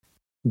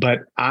 But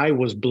I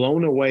was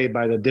blown away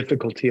by the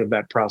difficulty of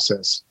that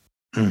process,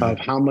 of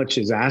how much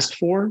is asked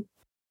for.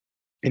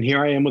 And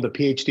here I am with a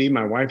PhD.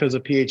 My wife has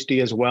a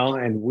PhD as well.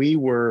 And we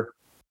were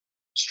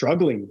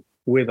struggling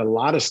with a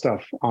lot of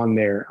stuff on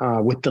there,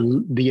 with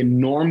the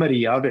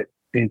enormity of it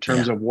in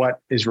terms of what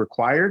is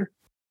required.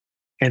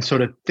 And so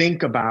to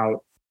think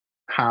about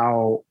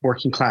how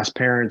working class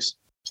parents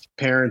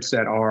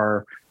that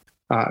are,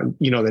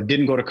 that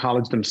didn't go to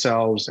college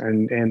themselves,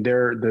 and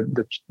they're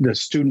the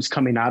students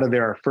coming out of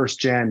there are first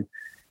gen,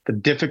 the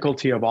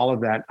difficulty of all of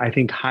that, I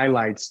think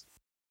highlights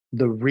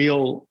the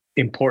real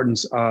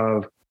importance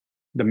of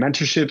the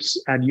mentorships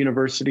at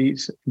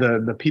universities,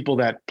 the people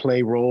that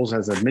play roles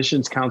as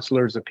admissions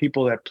counselors, the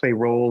people that play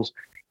roles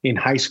in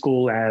high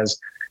school as,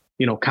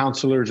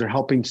 counselors, or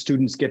helping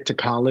students get to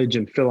college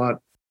and fill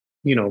out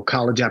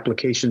college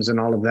applications and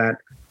all of that.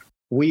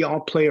 We all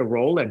play a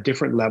role at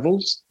different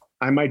levels.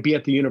 I might be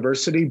at the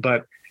university,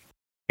 but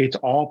it's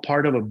all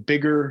part of a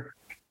bigger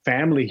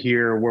family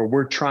here where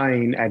we're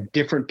trying at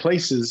different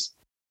places,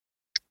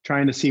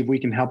 trying to see if we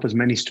can help as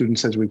many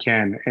students as we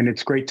can. And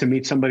it's great to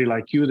meet somebody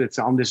like you that's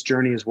on this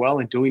journey as well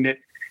and doing it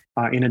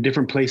in a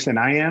different place than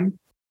I am.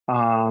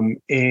 I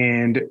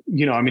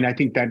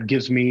think that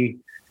gives me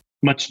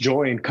much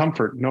joy and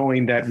comfort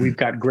knowing that we've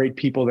got great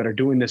people that are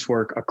doing this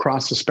work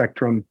across the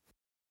spectrum,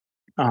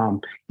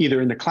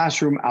 either in the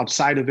classroom,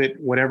 outside of it,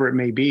 whatever it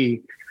may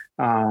be.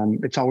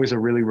 It's always a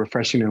really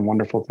refreshing and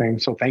wonderful thing.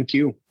 So thank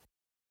you.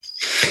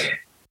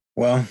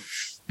 Well,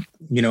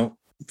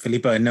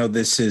 Felipe, I know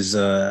this is,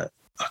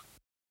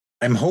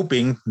 I'm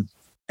hoping,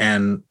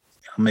 and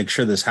I'll make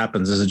sure this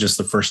happens. This is just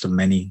the first of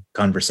many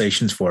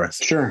conversations for us.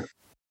 Sure.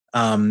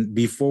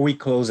 Before we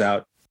close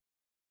out,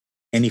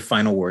 any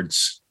final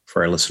words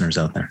for our listeners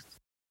out there?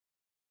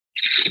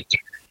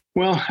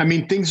 Well, I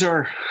mean, things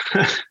are,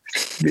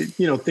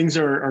 things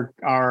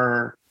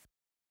are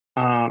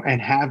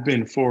and have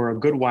been for a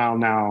good while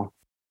now,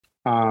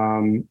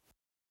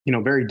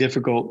 very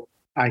difficult.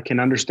 I can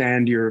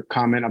understand your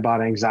comment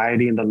about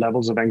anxiety and the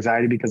levels of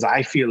anxiety because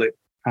I feel it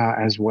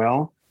as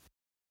well.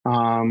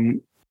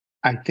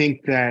 I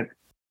think that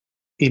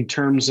in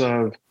terms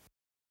of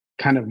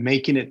kind of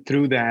making it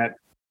through that,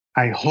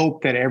 I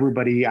hope that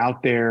everybody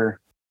out there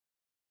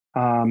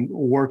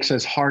works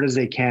as hard as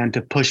they can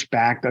to push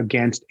back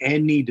against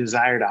any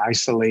desire to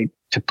isolate,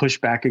 to push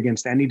back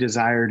against any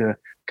desire to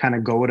kind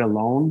of go it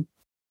alone.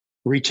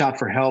 Reach out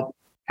for help,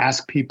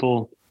 ask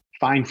people,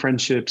 find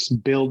friendships,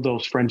 build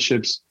those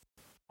friendships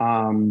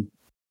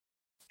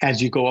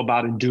as you go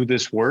about and do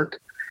this work.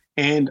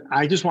 And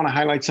I just want to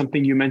highlight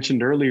something you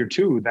mentioned earlier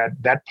too,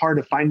 that part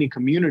of finding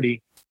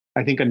community.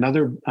 I think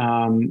another,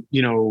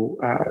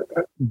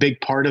 big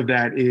part of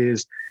that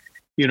is,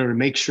 to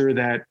make sure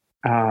that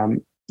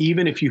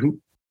even if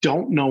you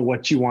don't know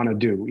what you want to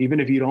do, even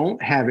if you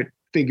don't have it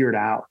figured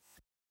out,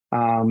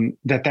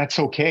 that's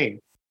okay.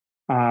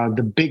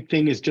 The big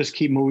thing is just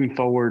keep moving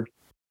forward,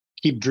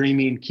 keep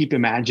dreaming, keep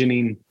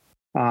imagining,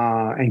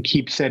 and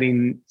keep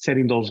setting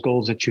those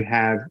goals that you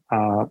have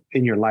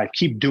in your life.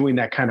 Keep doing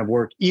that kind of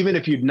work, even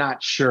if you're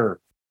not sure.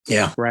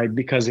 Yeah. Right.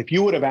 Because if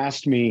you would have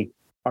asked me,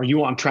 are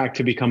you on track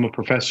to become a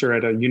professor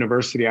at a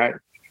university?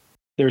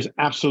 There's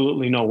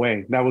absolutely no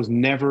way. That was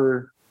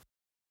never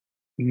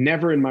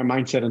in my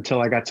mindset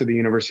until I got to the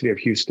University of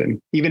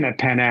Houston. Even at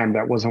Pan Am,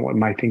 that wasn't what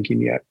my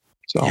thinking yet.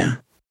 So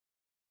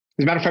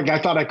As a matter of fact, I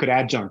thought I could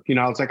adjunct.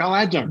 I was like, I'll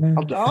adjunct.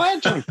 I'll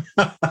adjunct.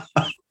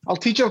 I'll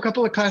teach you a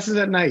couple of classes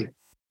at night.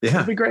 Yeah.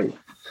 That'd be great.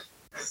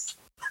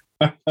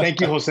 Thank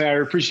you, Jose.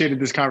 I appreciated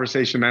this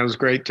conversation, man. It was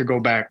great to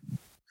go back.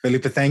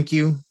 Felipe, thank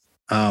you.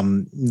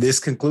 This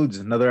concludes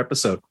another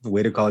episode of the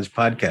Way to College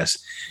podcast.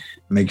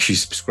 Make sure you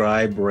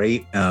subscribe,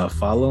 rate,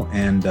 follow,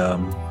 and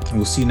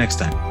we'll see you next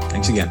time.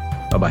 Thanks again.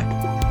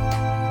 Bye-bye.